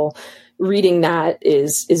example. Reading that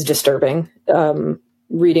is disturbing.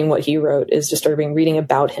 Reading what he wrote is disturbing. Reading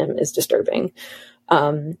about him is disturbing.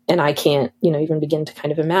 And I can't, even begin to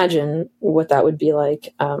kind of imagine what that would be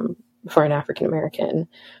like for an African American.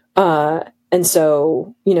 And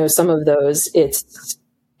so, some of those, it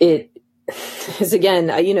is again,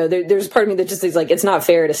 there's part of me that just is like, it's not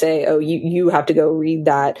fair to say, oh, you have to go read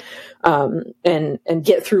that, and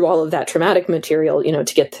get through all of that traumatic material,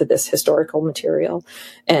 to get to this historical material.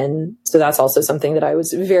 And so that's also something that I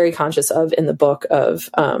was very conscious of in the book of,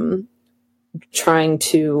 trying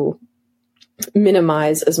to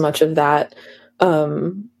minimize as much of that.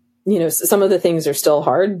 Some of the things are still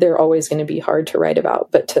hard. They're always going to be hard to write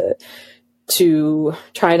about, but to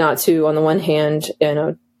try not to, on the one hand,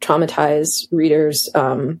 traumatize readers,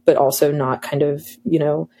 but also not kind of,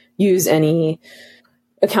 use any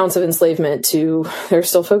accounts of enslavement there's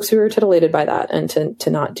still folks who are titillated by that, and to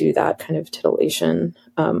not do that kind of titillation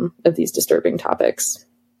of these disturbing topics.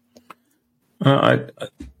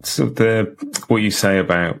 Sort of what you say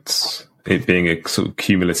about it being a sort of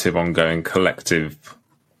cumulative, ongoing, collective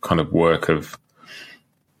kind of work of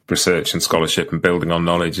research and scholarship and building on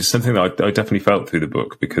knowledge is something that I definitely felt through the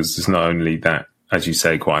book, because it's not only that, as you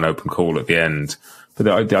say, quite an open call at the end, but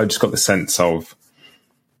I just got the sense of,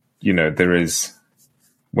 there is,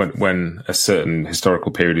 when a certain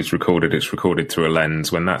historical period is recorded, it's recorded through a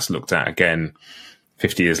lens. When that's looked at again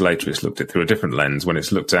 50 years later, it's looked at through a different lens. When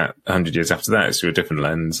it's looked at 100 years after that, it's through a different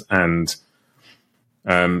lens. And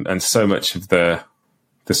so much of the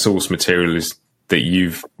source material that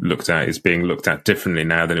you've looked at is being looked at differently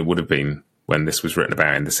now than it would have been when this was written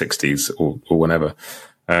about in the 60s or whenever.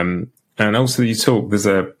 And also you talk,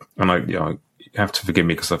 you have to forgive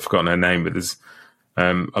me because I've forgotten her name, but there's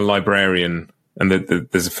a librarian, and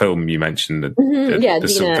there's a film you mentioned, the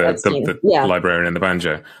librarian and the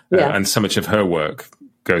banjo, and so much of her work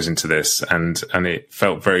goes into this, and it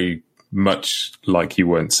felt very much like you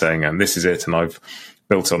weren't saying, and this is it, and I've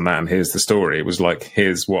built on that, and here's the story. It was like,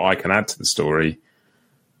 here's what I can add to the story.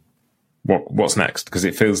 What's next? Because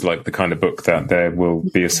it feels like the kind of book that there will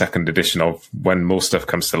be a second edition of when more stuff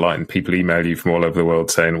comes to light and people email you from all over the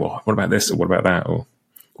world saying, well, what about this, or what about that, or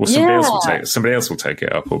somebody else will take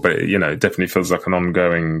it up, but it definitely feels like an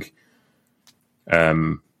ongoing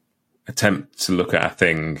attempt to look at a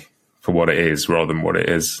thing for what it is rather than what it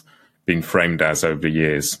has been framed as over the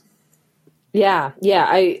years. Yeah.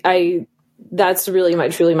 I that's really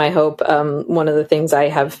truly my hope. One of the things I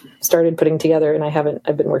have started putting together, and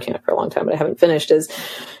I've been working on it for a long time, but I haven't finished, is,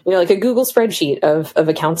 like a Google spreadsheet of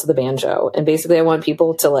accounts of the banjo. And basically I want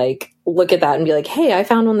people to like look at that and be like, hey, I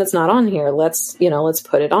found one that's not on here. Let's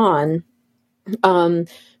put it on.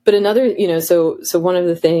 But another, so one of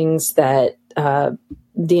the things that,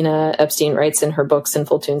 Dina Epstein writes in her book,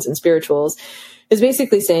 Sinful Tunes and Spirituals, is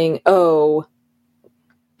basically saying,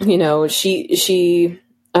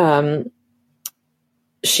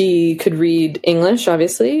 she could read English,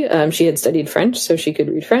 obviously. She had studied French, so she could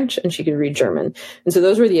read French and she could read German. And so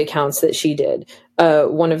those were the accounts that she did.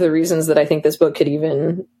 One of the reasons that I think this book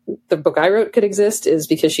the book I wrote could exist is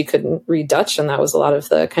because she couldn't read Dutch. And that was a lot of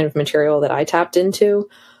the kind of material that I tapped into.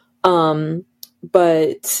 But,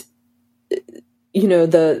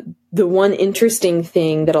 the one interesting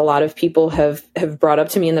thing that a lot of people have brought up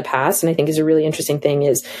to me in the past, and I think is a really interesting thing,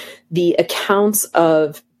 is the accounts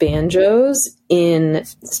of banjos in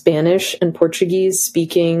Spanish and Portuguese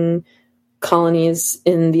speaking colonies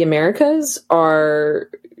in the Americas are,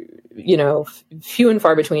 few and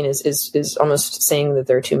far between is almost saying that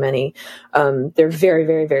there are too many. They're very,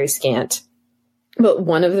 very, very scant. But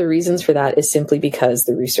one of the reasons for that is simply because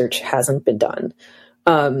the research hasn't been done.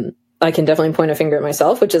 I can definitely point a finger at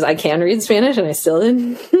myself, which is I can read Spanish and I still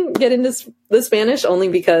didn't get into the Spanish, only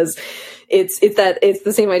because it's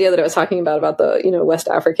the same idea that I was talking about the, West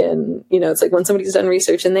African, it's like when somebody's done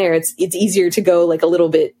research in there, it's easier to go like a little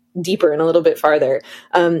bit deeper and a little bit farther.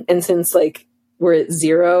 And since like we're at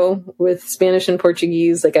zero with Spanish and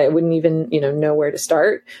Portuguese, like I wouldn't even, know where to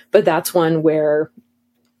start. But that's one where,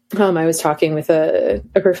 I was talking with a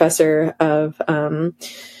professor of,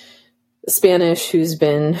 Spanish who's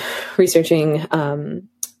been researching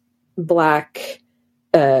Black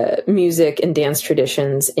music and dance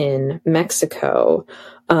traditions in Mexico,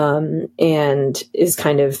 and is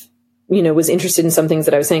kind of, was interested in some things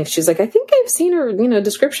that I was saying. She's like, I think I've seen her,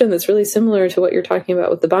 description that's really similar to what you're talking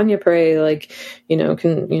about with the Banjo Pre. Like,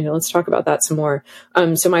 let's talk about that some more.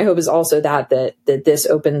 So my hope is also that this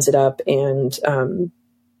opens it up and,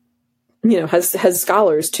 has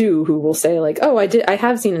scholars too who will say like, oh, I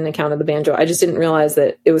have seen an account of the banjo. I just didn't realize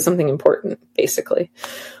that it was something important, basically.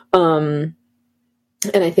 And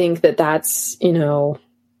I think that's,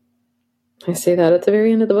 I say that at the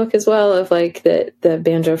very end of the book as well, of like that the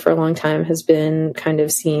banjo for a long time has been kind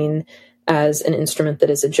of seen as an instrument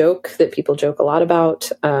that is a joke, that people joke a lot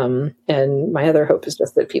about. And my other hope is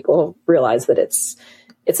just that people realize that it's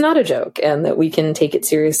not a joke, and that we can take it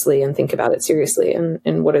seriously and think about it seriously.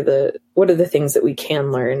 And what are the things that we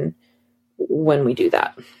can learn when we do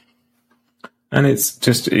that? And it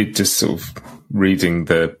just sort of reading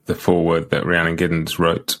the foreword that Rhiannon Giddens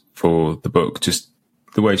wrote for the book, just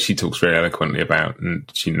the way she talks very eloquently about, and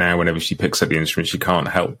she now, whenever she picks up the instrument, she can't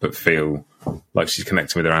help but feel like she's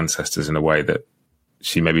connecting with her ancestors in a way that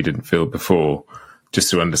she maybe didn't feel before, just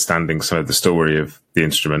through understanding some of the story of the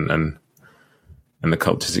instrument and the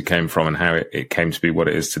cultures it came from and how it came to be what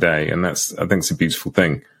it is today. And I think it's a beautiful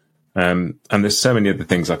thing. And there's so many other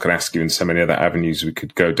things I could ask you and so many other avenues we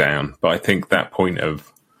could go down. But I think that point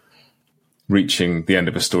of reaching the end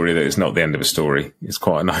of a story that is not the end of a story is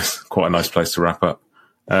quite a nice place to wrap up.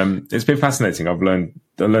 It's been fascinating. I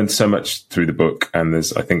learned so much through the book, and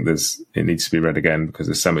it needs to be read again because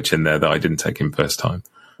there's so much in there that I didn't take in first time.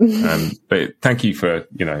 But thank you for,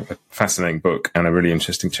 a fascinating book and a really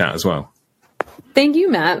interesting chat as well. Thank you,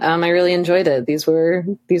 Matt. I really enjoyed it. These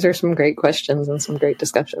are some great questions and some great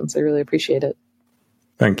discussions. I really appreciate it.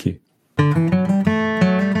 Thank you.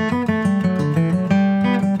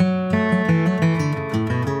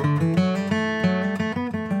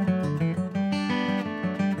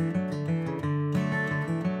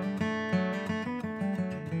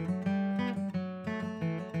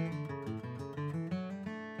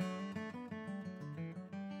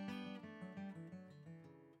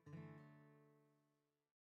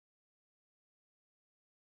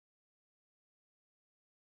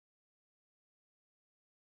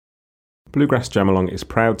 Bluegrass Jam-Along is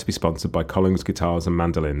proud to be sponsored by Collings Guitars and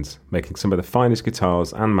Mandolins, making some of the finest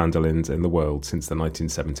guitars and mandolins in the world since the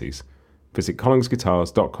 1970s. Visit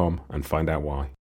collingsguitars.com and find out why.